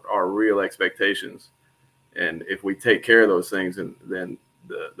are our real expectations. And if we take care of those things, and then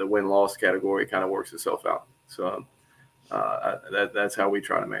the win-loss category kind of works itself out. So that's how we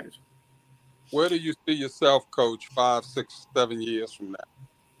try to manage it. Where do you see yourself, Coach, 5, 6, 7 years from now?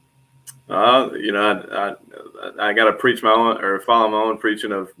 I got to preach my own or follow my own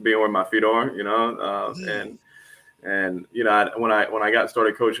preaching of being where my feet are, and when I got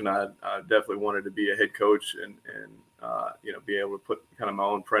started coaching, I definitely wanted to be a head coach and be able to put kind of my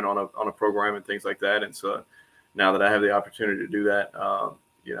own print on a program and things like that. And so now that I have the opportunity to do that,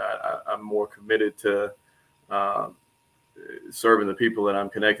 I'm more committed to serving the people that I'm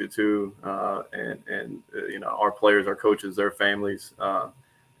connected to, and our players, our coaches, their families,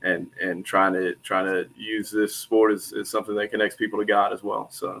 and trying to use this sport as something that connects people to God as well.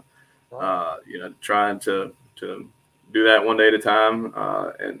 So, trying to do that one day at a time,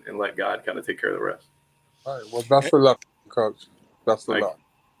 and let God kind of take care of the rest. All right. Well, best of luck, Coach. Best of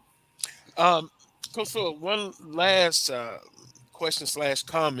luck. Coach Phil, one last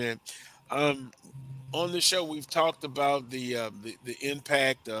question/comment. On the show, we've talked about the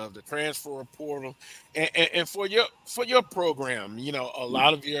impact of the transfer portal, and for your program, a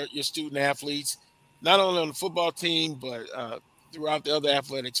lot of your student athletes, not only on the football team but throughout the other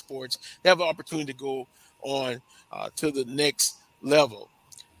athletic sports, they have an opportunity to go on to the next level.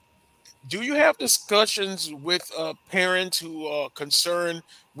 Do you have discussions with parents who are concerned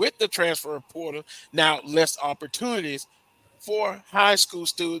with the transfer portal, now less opportunities for high school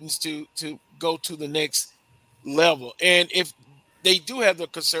students to go to the next level? And if they do have the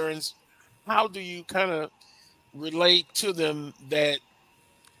concerns. How do you kind of relate to them that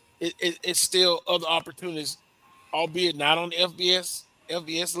it's still other opportunities, albeit not on the FBS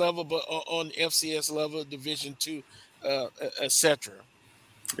level, but on FCS level, Division II, etc.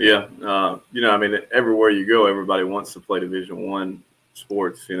 Yeah, I mean, everywhere you go, everybody wants to play Division I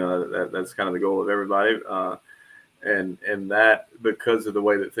sports. That's kind of the goal of everybody. And that, because of the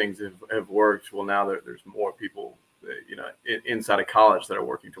way that things have worked, well, now there's more people, inside of college that are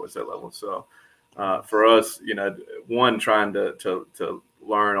working towards that level. So for us, one, trying to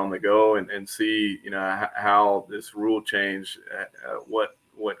learn on the go and see, how this rule change, what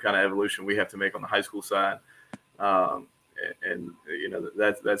kind of evolution we have to make on the high school side. And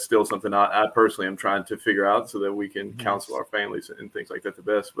that's still something I personally am trying to figure out so that we can counsel our families and things like that the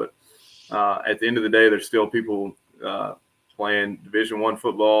best. But at the end of the day, there's still people playing Division I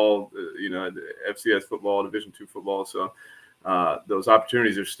football, FCS football, Division II football. So those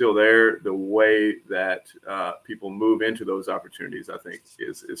opportunities are still there. The way that people move into those opportunities, I think,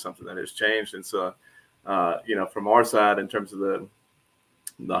 is something that has changed. And so, from our side, in terms of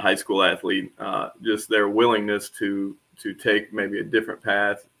the high school athlete, just their willingness to take maybe a different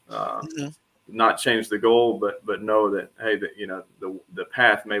path, not change the goal, but know that, hey, the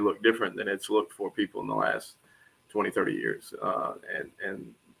path may look different than it's looked for people in the last 20, 30 years.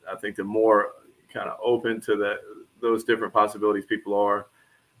 And I think the more kind of open to those different possibilities people are,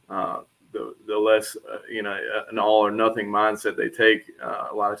 the less, an all or nothing mindset they take,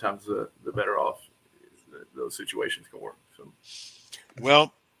 a lot of times the better off those situations can work. So,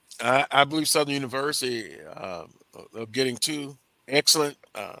 well, I believe Southern University of getting two excellent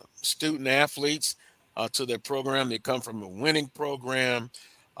student athletes to their program. They come from a winning program,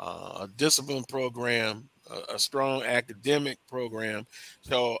 a disciplined program, a strong academic program.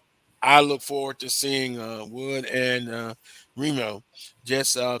 So I look forward to seeing Wood and Remo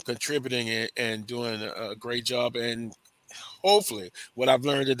just contributing and doing a great job. And hopefully what I've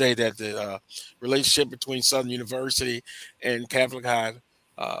learned today, that the relationship between Southern University and Catholic High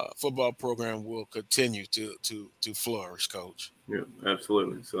football program will continue to flourish, Coach. Yeah,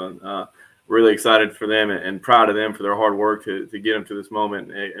 absolutely. So really excited for them and proud of them for their hard work to get them to this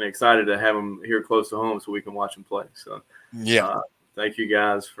moment, and excited to have them here close to home so we can watch them play. So thank you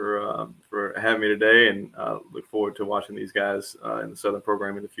guys for having me today, and look forward to watching these guys in the Southern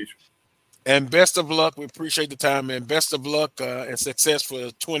program in the future. And best of luck. We appreciate the time, and best of luck and success for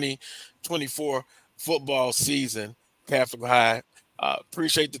the 2024 football season, Catholic High.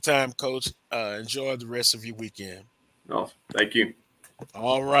 Appreciate the time, Coach. Enjoy the rest of your weekend. Awesome. Thank you.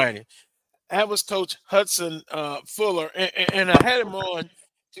 All righty. That was Coach Hudson Fuller, and I had him on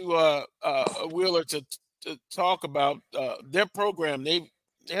to Wheeler to talk about their program. They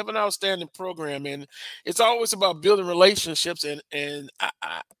have an outstanding program, and it's always about building relationships. And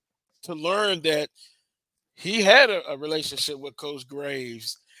I to learn that he had a relationship with Coach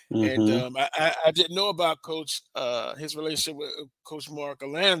Graves. And I didn't know about Coach his relationship with Coach Mark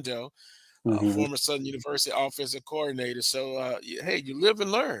Orlando, former Southern University offensive coordinator. So hey, you live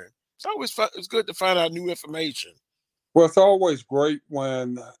and learn. It's always it's good to find out new information. Well, it's always great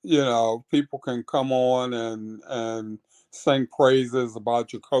when people can come on and sing praises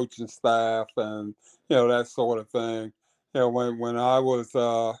about your coaching staff and that sort of thing. When I was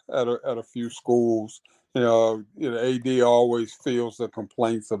at a few schools, AD always feels the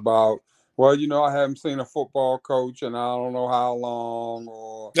complaints about, well, I haven't seen a football coach and I don't know how long,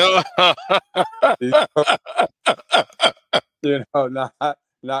 or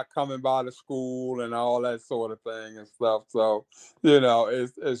not coming by the school and all that sort of thing and stuff. So,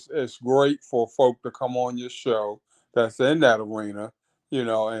 it's great for folk to come on your show that's in that arena,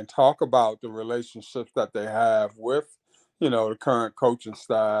 and talk about the relationships that they have with the current coaching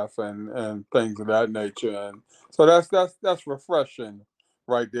staff and things of that nature. And so that's refreshing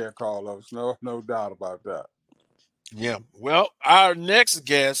right there, Carlos. No doubt about that. Yeah. Well, our next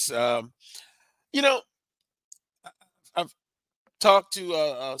guest, I've talked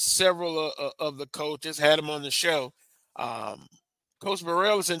to several of the coaches, had them on the show. Coach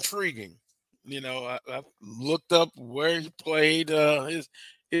Burrell is intriguing. I've looked up where he played his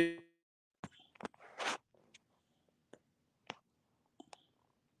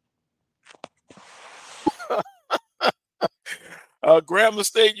Grambling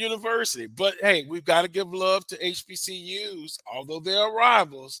State University. But hey, we've got to give love to HBCUs, although they are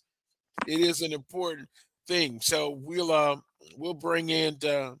rivals. It is an important thing. So we'll bring in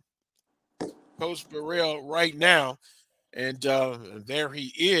Coach Burrell right now, and there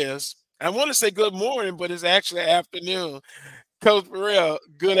he is. I want to say good morning, but it's actually afternoon. Coach Burrell,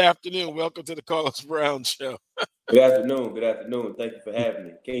 good afternoon. Welcome to the Carlos Brown Show. Good afternoon. Good afternoon. Thank you for having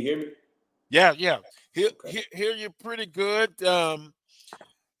me. Can you hear me? Yeah. Hear you pretty good.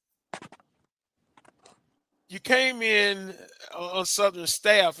 You came in on Southern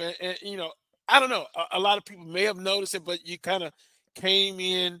staff, and you know, I don't know. A lot of people may have noticed it, but you kind of came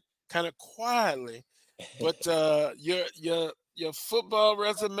in kind of quietly. But your football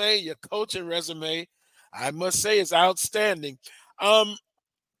resume, your coaching resume, I must say, is outstanding.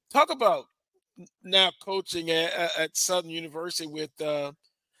 Talk about now coaching at Southern University with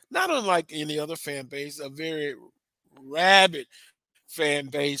not unlike any other fan base, a very rabid fan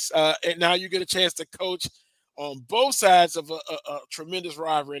base. And now you get a chance to coach on both sides of a tremendous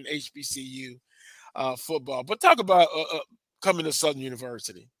rivalry in HBCU football. But talk about coming to Southern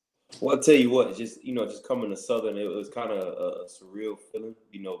University. Well, I'll tell you what, just coming to Southern, it was kind of a surreal feeling,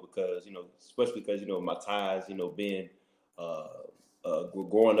 because, especially because, my ties, being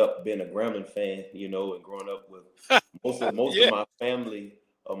growing up being a Grambling fan, and growing up with most of my family,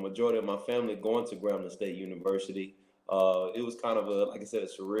 a majority of my family going to Grambling State University. It was kind of like I said, a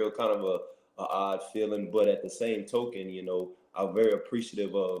surreal, kind of a odd feeling, but at the same token, I'm very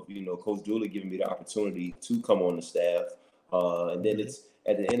appreciative of, Coach Dooley giving me the opportunity to come on the staff. And then it's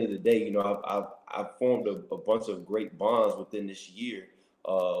at the end of the day, I've formed a bunch of great bonds within this year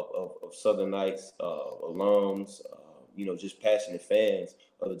of Southern Knights, alums, just passionate fans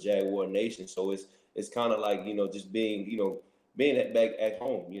of the Jaguar Nation. So it's kind of like, just being back at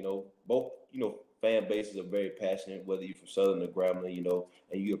home, both, fan bases are very passionate, whether you're from Southern or Grambling,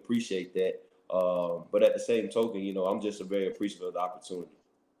 and you appreciate that. But at the same token, I'm just very appreciative of the opportunity.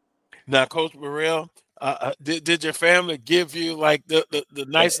 Now, Coach Burrell, did your family give you like the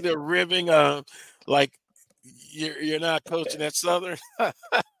nice little ribbing, like you're not coaching at Southern?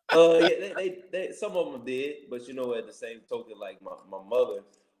 They some of them did, but at the same token, like my mother,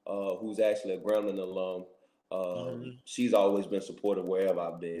 who's actually a Grambling alum, she's always been supportive wherever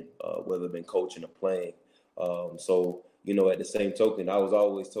I've been, whether I've been coaching or playing. So at the same token, I was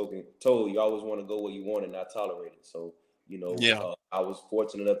always told you always want to go where you want and not tolerate it. So I was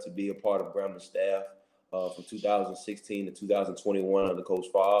fortunate enough to be a part of Grambling staff from 2016 to 2021 under Coach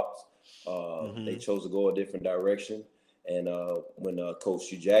Fobbs. They chose to go a different direction. And when Coach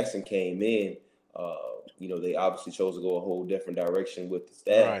Hugh Jackson came in, they obviously chose to go a whole different direction with the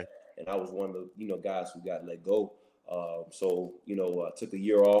staff. Right. And I was one of the, guys who got let go. So I took a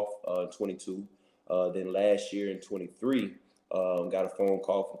year off in 22. Then last year in 23, got a phone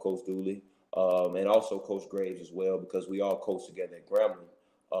call from Coach Dooley and also Coach Graves as well, because we all coached together at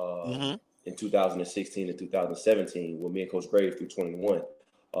Grambling in 2016 and 2017 with me and Coach Graves through 21.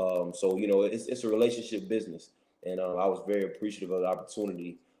 So, it's a relationship business. And I was very appreciative of the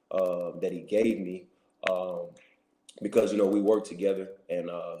opportunity that he gave me because, we worked together and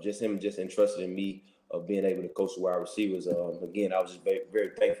just entrusted in me of being able to coach the wide receivers. Again, I was just very,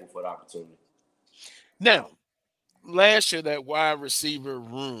 very thankful for the opportunity. Now, last year, that wide receiver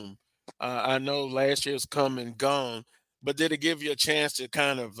room, I know last year's come and gone, but did it give you a chance to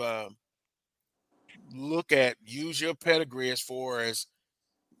kind of use your pedigree as far as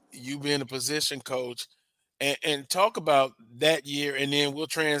you being a position coach and talk about that year, and then we'll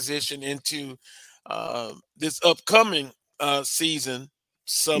transition into this upcoming season.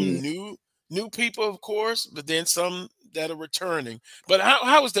 Some new people, of course, but then some that are returning. But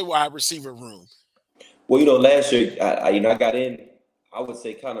how was the wide receiver room? Well, last year, I got in, I would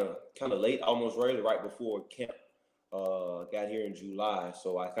say kind of late, almost right before camp. Got here in July,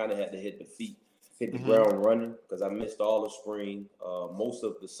 so I kind of had to hit the ground running because I missed all of spring, most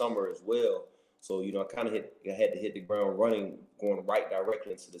of the summer as well. So, I kind of had to hit the ground running, going right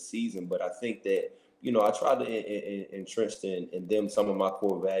directly into the season. But I think that, I tried to entrench in them some of my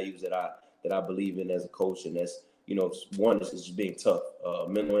core values that I believe in as a coach, and that's, one is just being tough,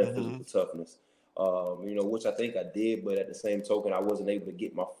 mental and physical toughness. Which I think I did, but at the same token, I wasn't able to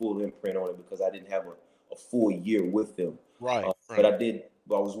get my full imprint on it because I didn't have a full year with them. Right. But I did.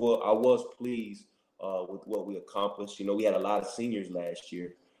 But I was pleased with what we accomplished. We had a lot of seniors last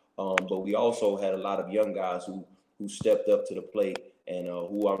year, but we also had a lot of young guys who stepped up to the plate and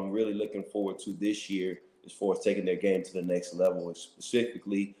who I'm really looking forward to this year as far as taking their game to the next level. And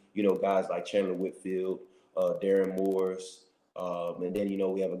specifically, guys like Chandler Whitfield, Darren Morris. And then,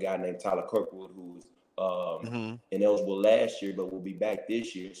 we have a guy named Tyler Kirkwood who was ineligible last year, but will be back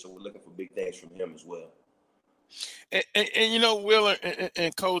this year. So we're looking for big things from him as well. And Will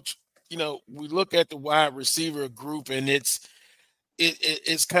and Coach, we look at the wide receiver group, and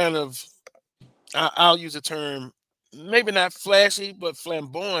it's kind of, I'll use the term, maybe not flashy, but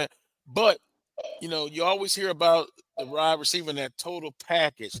flamboyant. But, you always hear about the wide receiver in that total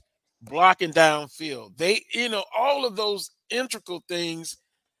package. blocking downfield. They, all of those integral things.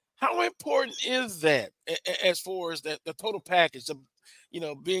 How important is that as far as the total package of,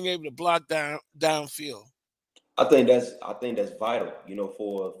 being able to block downfield? I think that's vital,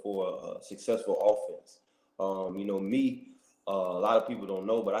 for a successful offense. Me, a lot of people don't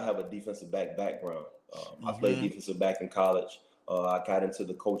know, but I have a defensive back background. I played defensive back in college. I got into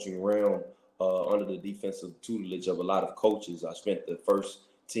the coaching realm under the defensive tutelage of a lot of coaches. I spent the first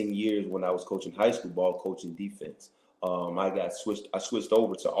 10 years when I was coaching high school ball, coaching defense. I switched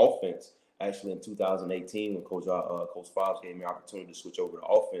over to offense actually in 2018 when Coach Fobbs gave me an opportunity to switch over to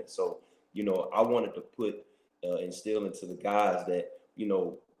offense. So, I wanted to instill into the guys that,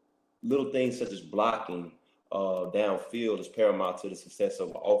 little things such as blocking downfield is paramount to the success of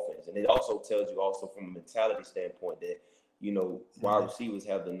an offense. And it also tells you also from a mentality standpoint that, wide receivers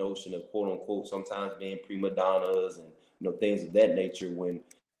have the notion of quote unquote sometimes being prima donnas and, things of that nature, when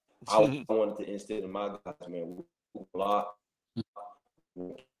I wanted to instill in my guys, man, we block,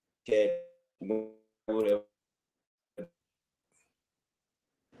 catch, whatever.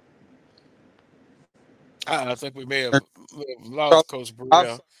 I think we may have lost Coach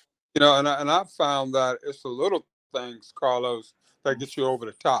Burrell. And I found that it's the little things, Carlos, that get you over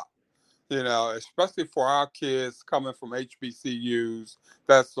the top. Especially for our kids coming from HBCUs,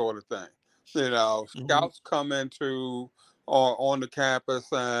 that sort of thing. Scouts come into on the campus,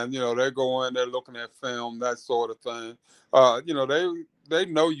 and they go in, they're looking at film, that sort of thing. They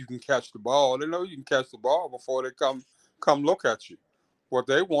know you can catch the ball. They know you can catch the ball before they come look at you. What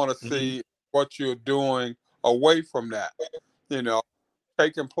they want to see what you're doing away from that.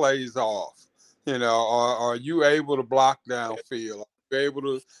 Taking plays off. Are you able to block downfield? Are you able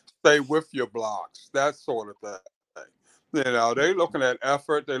to stay with your blocks? That sort of thing. They're looking at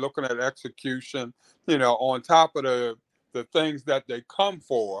effort. They're looking at execution. On top of the things that they come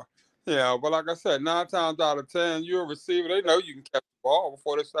for. But like I said, 9 times out of 10, you're a receiver. They know you can catch the ball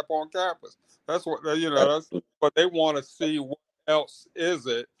before they step on campus. That's what that's what they want to see. What else is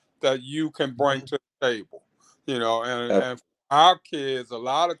it that you can bring to the table? And for our kids, a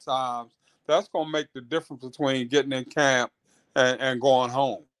lot of times that's going to make the difference between getting in camp and going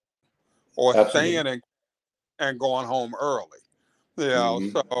home, or staying in and going home early.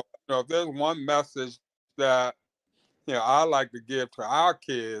 So if there's one message that I like to give to our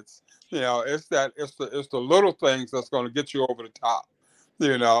kids, it's the little things that's going to get you over the top. Do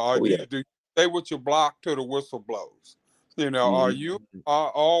you stay with your block till the whistle blows? Are you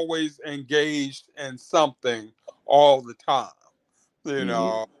always engaged in something all the time?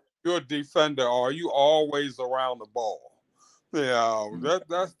 You're a defender. Are you always around the ball?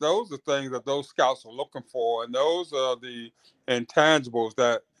 Those are things that those scouts are looking for, and those are the intangibles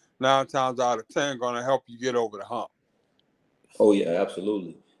that 9 times out of 10 are going to help you get over the hump. Oh yeah,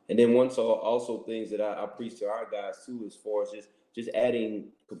 absolutely. And then also things that I preach to our guys too, as far as just adding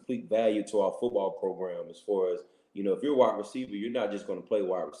complete value to our football program. As far as if you're a wide receiver, you're not just going to play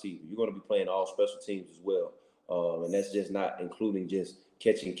wide receiver. You're going to be playing all special teams as well, and that's just not including just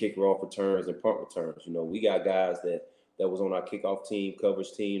catching kickoff returns and punt returns. We got guys that was on our kickoff team,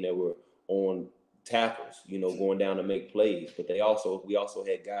 coverage team, that were on tackles, going down to make plays. But we also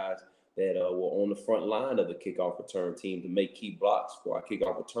had guys that were on the front line of the kickoff return team to make key blocks for our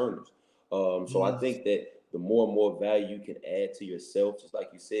kickoff returners. So I think that the more and more value you can add to yourself, just like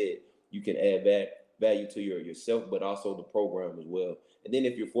you said, you can add value to yourself, but also the program as well. And then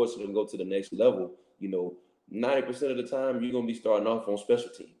if you're fortunate to go to the next level, 90% of the time you're going to be starting off on special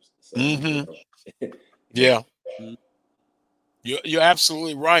teams. So, Yeah. You're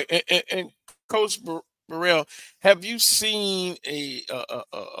absolutely right. And Coach Burrell, have you seen a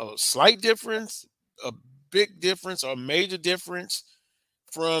slight difference, a big difference, or major difference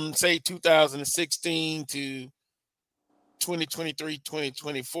from, say, 2016 to 2023,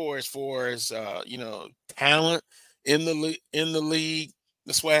 2024, as far as talent in the league,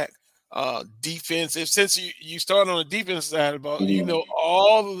 the SWAC, defensive? Since you started on the defense side, about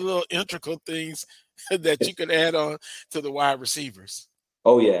all the little intricate things that you could add on to the wide receivers.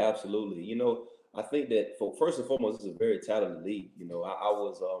 Oh yeah, absolutely. I think that first and foremost, it's a very talented league.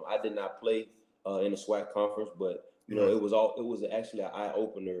 I did not play in the SWAC conference, but it was actually an eye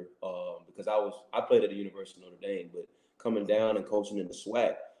opener because I played at the University of Notre Dame, but coming down and coaching in the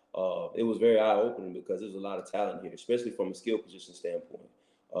SWAC, it was very eye opening because there's a lot of talent here, especially from a skill position standpoint.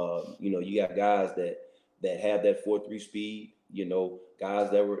 You got guys that have that 4.3 speed. Guys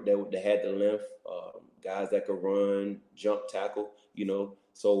that had the length, guys that could run, jump, tackle.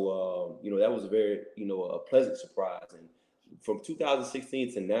 So that was a very a pleasant surprise. And from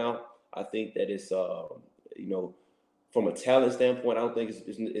 2016 to now, I think that it's from a talent standpoint, I don't think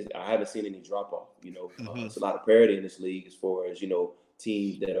I haven't seen any drop off. You know, it's a lot of parity in this league as far as, you know,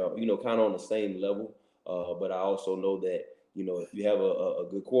 teams that are, you know, kind of on the same level. But I also know that, you know, if you have a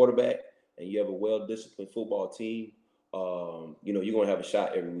good quarterback and you have a well-disciplined football team, you know, you're going to have a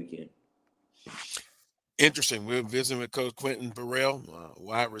shot every weekend. Interesting. We're visiting with Coach Quentin Burrell,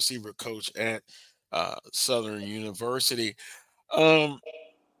 wide receiver coach at Southern University.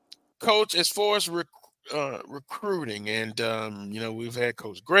 Coach, as far as recruiting, and you know, we've had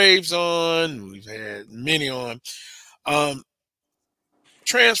Coach Graves on, we've had many on.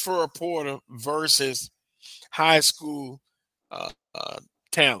 Transfer portal versus high school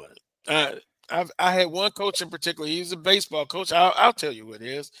talent. I had one coach in particular. He's a baseball coach. I'll tell you what it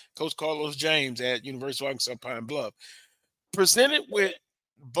is. Coach Carlos James at University of Arkansas Pine Bluff. Presented with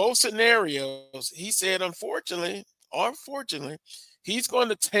both scenarios, he said, unfortunately, he's going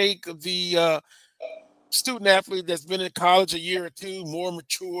to take the student athlete that's been in college a year or two, more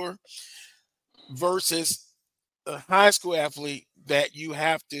mature, versus a high school athlete that you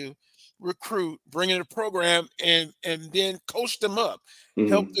have to recruit, bring in a program, and then coach them up,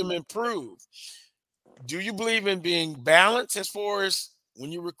 help them improve. Do you believe in being balanced as far as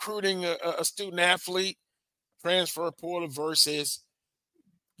when you're recruiting a student athlete, transfer portal versus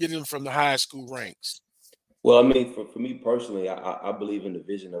getting them from the high school ranks? Well, I mean, for me personally, I believe in the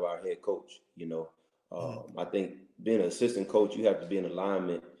vision of our head coach. You know, I think being an assistant coach, you have to be in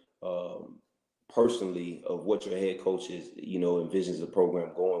alignment personally of what your head coach is, you know, envisions the program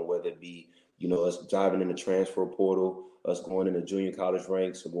going, whether it be, you know, us driving in the transfer portal, us going in the junior college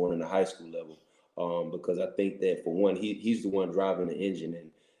ranks, or going in the high school level. Because I think that, for one, he's the one driving the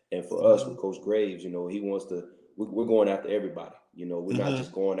engine, and for us with Coach Graves, you know, he wants to. We're going after everybody. You know, we're not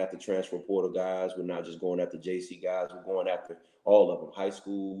just going after transfer portal guys. We're not just going after JC guys. We're going after all of them: high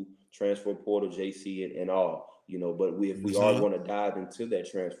school, transfer portal, JC, and all. You know, but if we are going to dive into that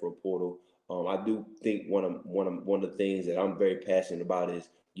transfer portal, I do think one of the things that I'm very passionate about is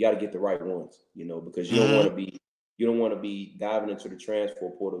you got to get the right ones. You know, because you don't want to be diving into the transfer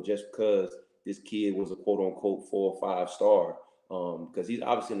portal just because this kid was a quote unquote 4 or 5 star, because he's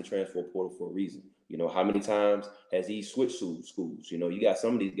obviously in the transfer portal for a reason. You know, how many times has he switched schools? You know, you got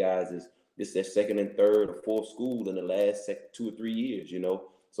some of these guys this their second and third or fourth school in the last 2 or 3 years, you know.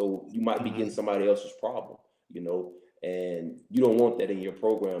 So you might be getting somebody else's problem, you know, and you don't want that in your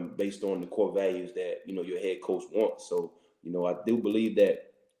program based on the core values that, you know, your head coach wants. So, you know, I do believe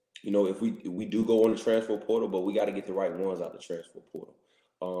that, you know, if we do go on the transfer portal, but we got to get the right ones out the transfer portal.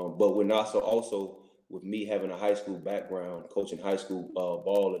 But we're not also with me having a high school background, coaching high school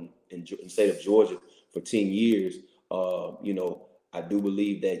ball in the state of Georgia for 10 years, you know, I do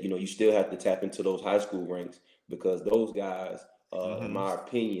believe that, you know, you still have to tap into those high school ranks, because those guys, in my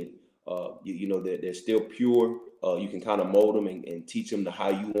opinion, you know, they're still pure. You can kind of mold them and teach them to how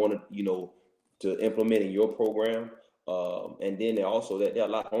you want to, you know, to implement in your program. And then they're a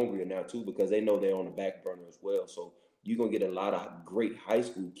lot hungrier now too, because they know they're on the back burner as well. So you're going to get a lot of great high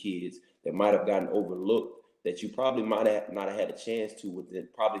school kids that might have gotten overlooked that you probably might have not had a chance to within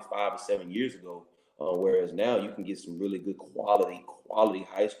probably 5 or 7 years ago. Whereas now you can get some really good quality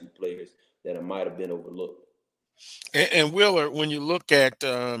high school players that might have been overlooked. And Wheeler, when you look at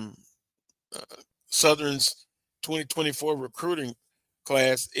Southern's 2024 recruiting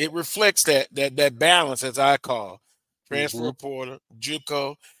class, it reflects that balance, as I call transfer portal,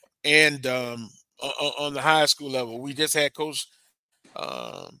 JUCO, and on the high school level. We just had Coach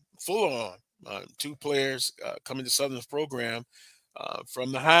Fuller on, 2 players coming to Southern's program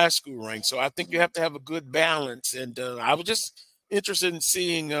from the high school rank. So I think you have to have a good balance. And I was just interested in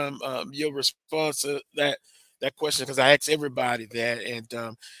seeing your response to that question, because I asked everybody that.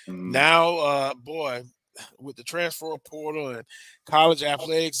 And now, boy, with the transfer portal and college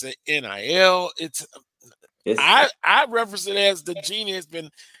athletics and NIL, I reference it as the genie has been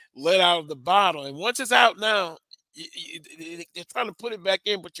let out of the bottle. And once it's out now, they're trying to put it back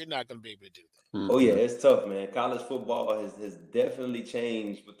in, but you're not going to be able to do that. Oh yeah, it's tough, man. College football has definitely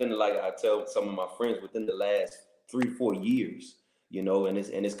changed within, like I tell some of my friends, within the last 3-4 years, you know, and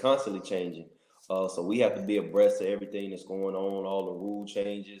it's constantly changing. So we have to be abreast of everything that's going on, all the rule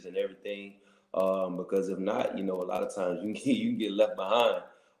changes and everything, because if not, you know, a lot of times you can get left behind.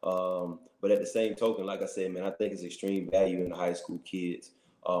 But at the same token, like I said, man, I think it's extreme value in the high school kids.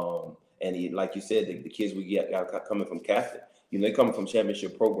 And like you said, the kids we get coming from Catholic, you know, they come from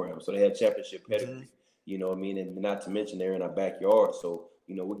championship programs, so they have championship pedigree. You know what I mean? And not to mention they're in our backyard. So,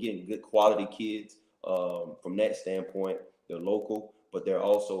 you know, we're getting good quality kids from that standpoint. They're local, but they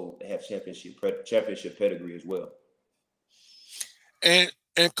have championship pedigree as well. And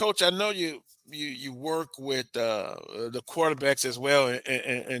Coach, I know you work with the quarterbacks as well,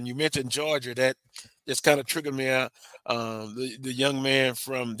 and you mentioned Georgia. That just kind of triggered me out. The young man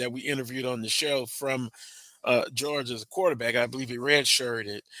from that we interviewed on the show from Georgia's quarterback, I believe he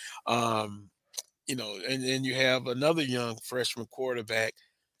redshirted. And then you have another young freshman quarterback.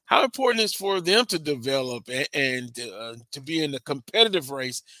 How important is for them to develop and to be in the competitive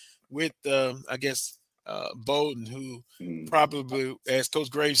race with, I guess, Bowden, who probably, as Coach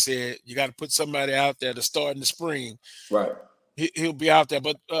Graves said, you got to put somebody out there to start in the spring. Right. He'll be out there.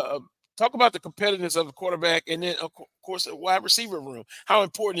 But talk about the competitiveness of the quarterback and then, of course, the wide receiver room. How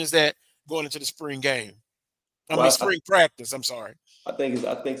important is that going into the spring game? Spring practice, I'm sorry. I think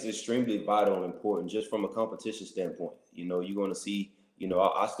it's extremely vital and important just from a competition standpoint. You're going to see,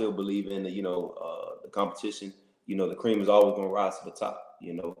 I still believe in the competition. The cream is always going to rise to the top,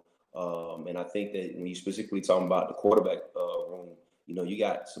 and I think that when you specifically talking about the quarterback room, you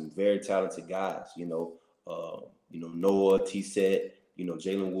got some very talented guys, Noah, T-Set,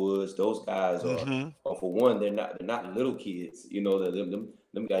 Jalen Woods. Those guys are for one, they're not little kids,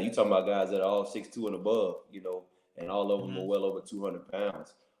 them guys, you talking about guys that are all 6'2" and above, and all of them are well over 200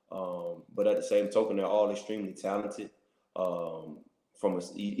 pounds. But at the same token, they're all extremely talented.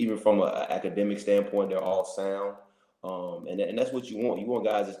 Even from an academic standpoint, they're all sound. And that's what you want. You want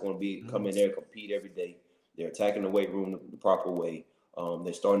guys that's going to come in there and compete every day. They're attacking the weight room the proper way.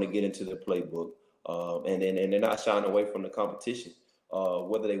 They're starting to get into their playbook. And they're not shying away from the competition.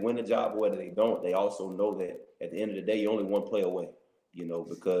 Whether they win the job or whether they don't, they also know that at the end of the day, you're only one play away,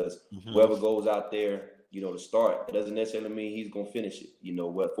 because whoever goes out there, to start, it doesn't necessarily mean he's going to finish it,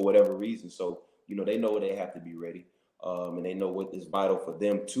 for whatever reason. So, they know they have to be ready. And they know what is vital for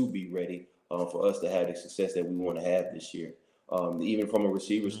them to be ready for us to have the success that we want to have this year. Even from a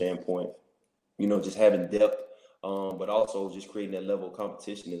receiver standpoint, just having depth, but also just creating that level of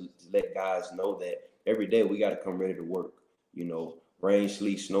competition to let guys know that every day we got to come ready to work, rain,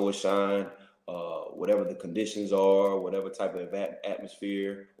 sleet, snow, or shine, whatever the conditions are, whatever type of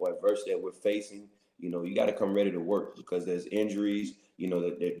atmosphere or adversity that we're facing, you got to come ready to work because there's injuries,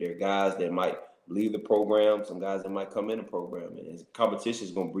 there are guys that might leave the program, some guys that might come in the program, and competition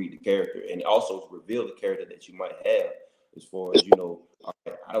is going to breed the character and also reveal the character that you might have as far as, all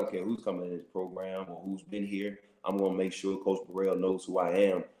right, I don't care who's coming in this program or who's been here. I'm going to make sure Coach Burrell knows who I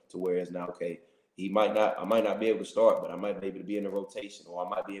am to where it's now, okay, I might not be able to start, but I might be able to be in the rotation, or I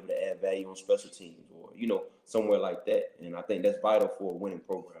might be able to add value on special teams, or, somewhere like that. And I think that's vital for a winning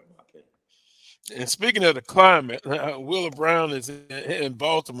program, in my opinion. And speaking of the climate, Willa Brown is in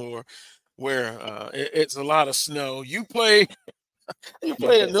Baltimore, where it's a lot of snow. You play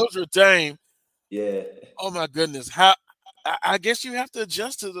at Notre Dame. Yeah. Oh my goodness. I guess you have to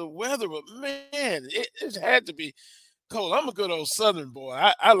adjust to the weather, but man, it had to be cold. I'm a good old Southern boy.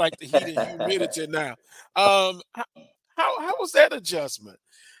 I like the heat and humidity now. How was that adjustment?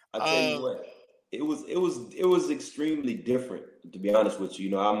 I tell you what, it was extremely different, to be honest with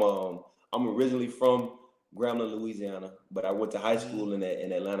you. I'm originally from Grambling, Louisiana, but I went to high school in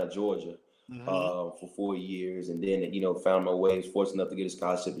Atlanta, Georgia, for 4 years, and then found my way. Was fortunate enough to get a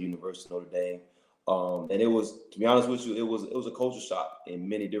scholarship at the University of Notre Dame, and it was, to be honest with you, it was a culture shock in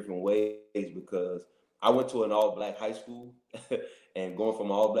many different ways because I went to an all-black high school, and going from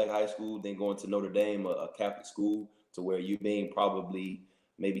an all-black high school, then going to Notre Dame, a Catholic school, to where you being probably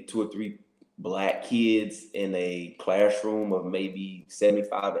maybe 2 or 3 black kids in a classroom of maybe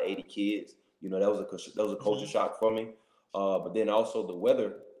 75 or 80 kids. That was a culture shock for me. But then also the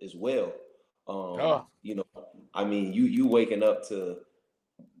weather as well. You waking up to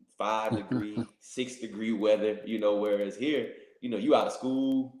 5 degree, 6 degree weather, whereas here, you out of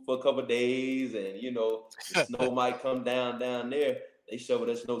school for a couple of days and, the snow might come down there. They shovel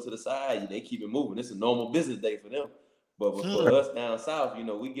that snow to the side. They keep it moving. It's a normal business day for them. But for us down south,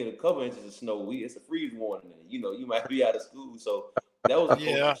 we get a couple inches of snow. It's a freeze warning. You might be out of school. So that was a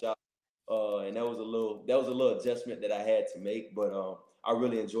culture shock. And that was a little adjustment that I had to make. But I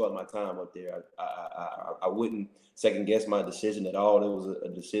really enjoyed my time up there. I wouldn't second guess my decision at all. It was a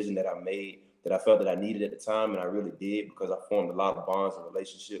decision that I made that I felt that I needed at the time, and I really did because I formed a lot of bonds and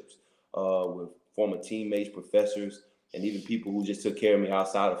relationships with former teammates, professors, and even people who just took care of me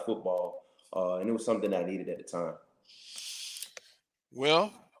outside of football. And it was something I needed at the time.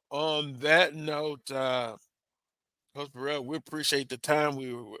 Well, on that note, Coach Burrell, we appreciate the time.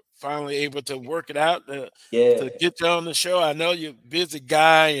 We were finally able to work it out to get you on the show. I know you're a busy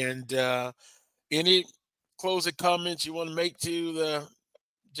guy, and any closing comments you want to make to the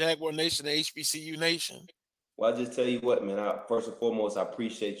Jaguar Nation, the HBCU Nation? Well, I just tell you what, man, first and foremost, I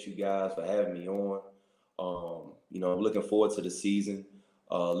appreciate you guys for having me on. I'm looking forward to the season.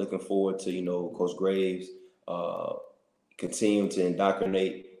 Looking forward to, Coach Graves continuing to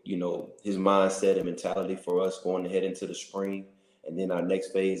indoctrinate, his mindset and mentality for us going ahead into the spring. And then our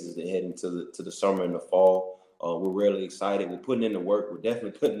next phase is to head into the summer and the fall. We're really excited. We're putting in the work. We're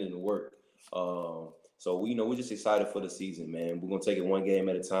definitely putting in the work. So we're just excited for the season, man. We're going to take it one game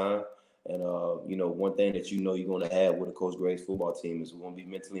at a time. And, one thing that you're going to have with a Coach Graves football team is we're going to be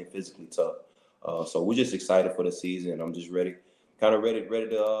mentally and physically tough. So we're just excited for the season. I'm just ready to get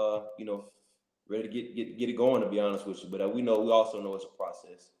it going, to be honest with you. But we also know it's a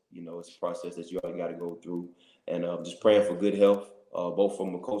process. It's a process that you all got to go through. And just praying for good health, both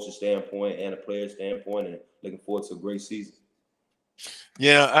from a coach's standpoint and a player's standpoint, and looking forward to a great season.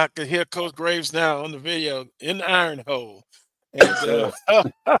 Yeah, I can hear Coach Graves now on the video in the iron hole. And,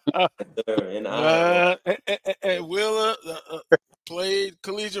 and Wheeler played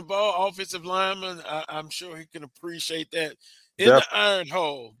collegiate ball, offensive lineman. I'm sure he can appreciate that. In the iron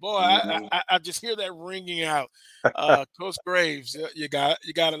hole, boy, I just hear that ringing out. Coach Graves, you got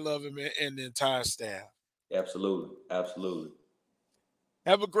to love him and the entire staff. Absolutely.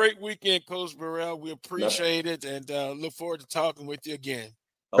 Have a great weekend, Coach Burrell. We appreciate it and look forward to talking with you again.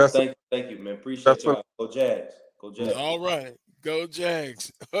 Oh, thank you, man. Appreciate you. Go Jags. All right. Go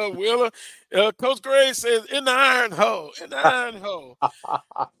Jags. Wheeler, Coach Graves says in the iron hole.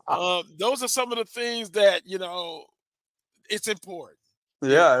 Those are some of the things that, it's important.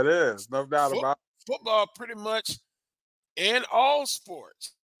 Yeah, it is. No doubt about it. Football pretty much in all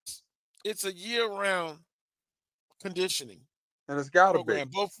sports. It's a year-round conditioning. And it's got to be.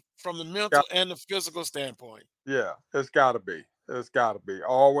 Both from the mental and the physical standpoint. Yeah, it's got to be. It's got to be.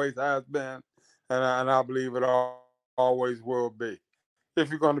 Always has been. And I believe it always will be. If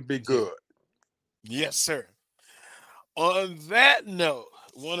you're going to be good. Yes, sir. On that note,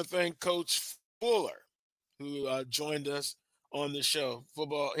 I want to thank Coach Fuller, who joined us on the show,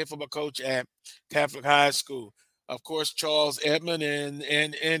 head football coach at Catholic High School. Of course, Charles Edmond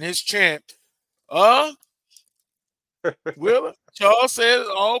and his champ. Wheeler, Charles says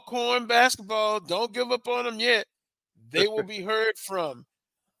Alcorn basketball, don't give up on them yet. They will be heard from.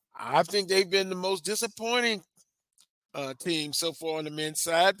 I think they've been the most disappointing team so far on the men's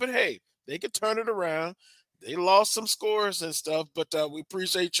side, but hey, they could turn it around. They lost some scores and stuff, but we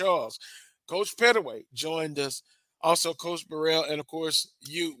appreciate Charles. Coach Pettaway joined us, also Coach Burrell, and of course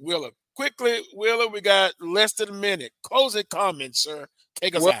you, Wheeler. Quickly, Wheeler, we got less than a minute. Closing comments, sir.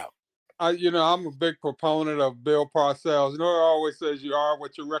 Take us out. I'm a big proponent of Bill Parcells. It always says you are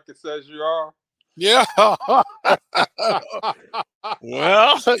what your record says you are. Yeah.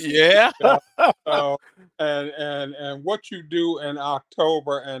 Well, yeah. And what you do in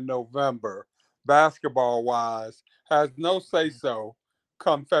October and November, basketball-wise, has no say-so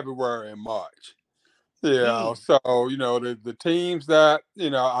come February and March. So, the teams that,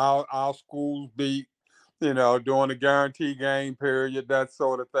 our schools beat, during the guarantee game period, that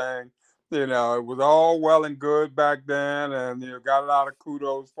sort of thing. It was all well and good back then, and got a lot of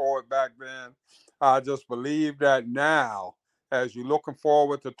kudos for it back then. I just believe that now, as you're looking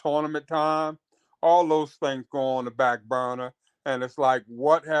forward to tournament time, all those things go on the back burner, and it's like,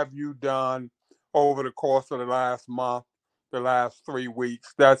 what have you done over the course of the last month, the last 3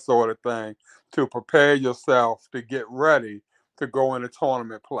 weeks, that sort of thing, to prepare yourself to get ready to go into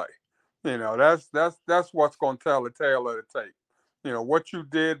tournament play. That's what's going to tell the tale of the tape. What you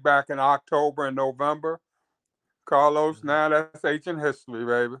did back in October and November, Carlos, now that's ancient history,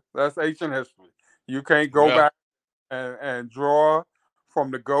 baby. That's ancient history. You can't go back and draw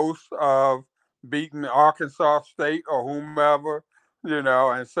from the ghost of beating Arkansas State or whomever,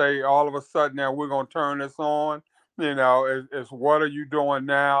 and say all of a sudden now we're going to turn this on. It's what are you doing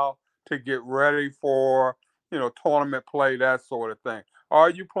now to get ready for, tournament play, that sort of thing. Are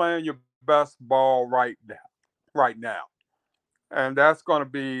you playing your best ball right now? And that's going to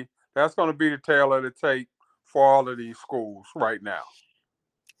be the tale of the tape for all of these schools right now.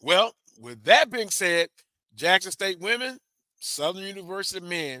 Well, with that being said, Jackson State women, Southern University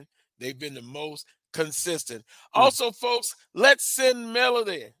men, they've been the most consistent. Also, folks, let's send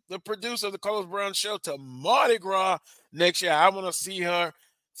Melody, the producer of the Carlos Brown Show, to Mardi Gras next year. I want to see her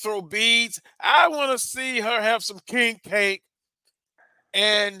throw beads. I want to see her have some king cake.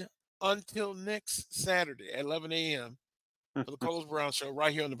 And until next Saturday at 11 a.m. for the Carlos Brown Show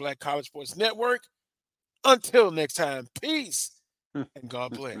right here on the Black College Sports Network. Until next time, peace and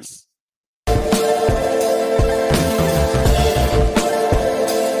God bless.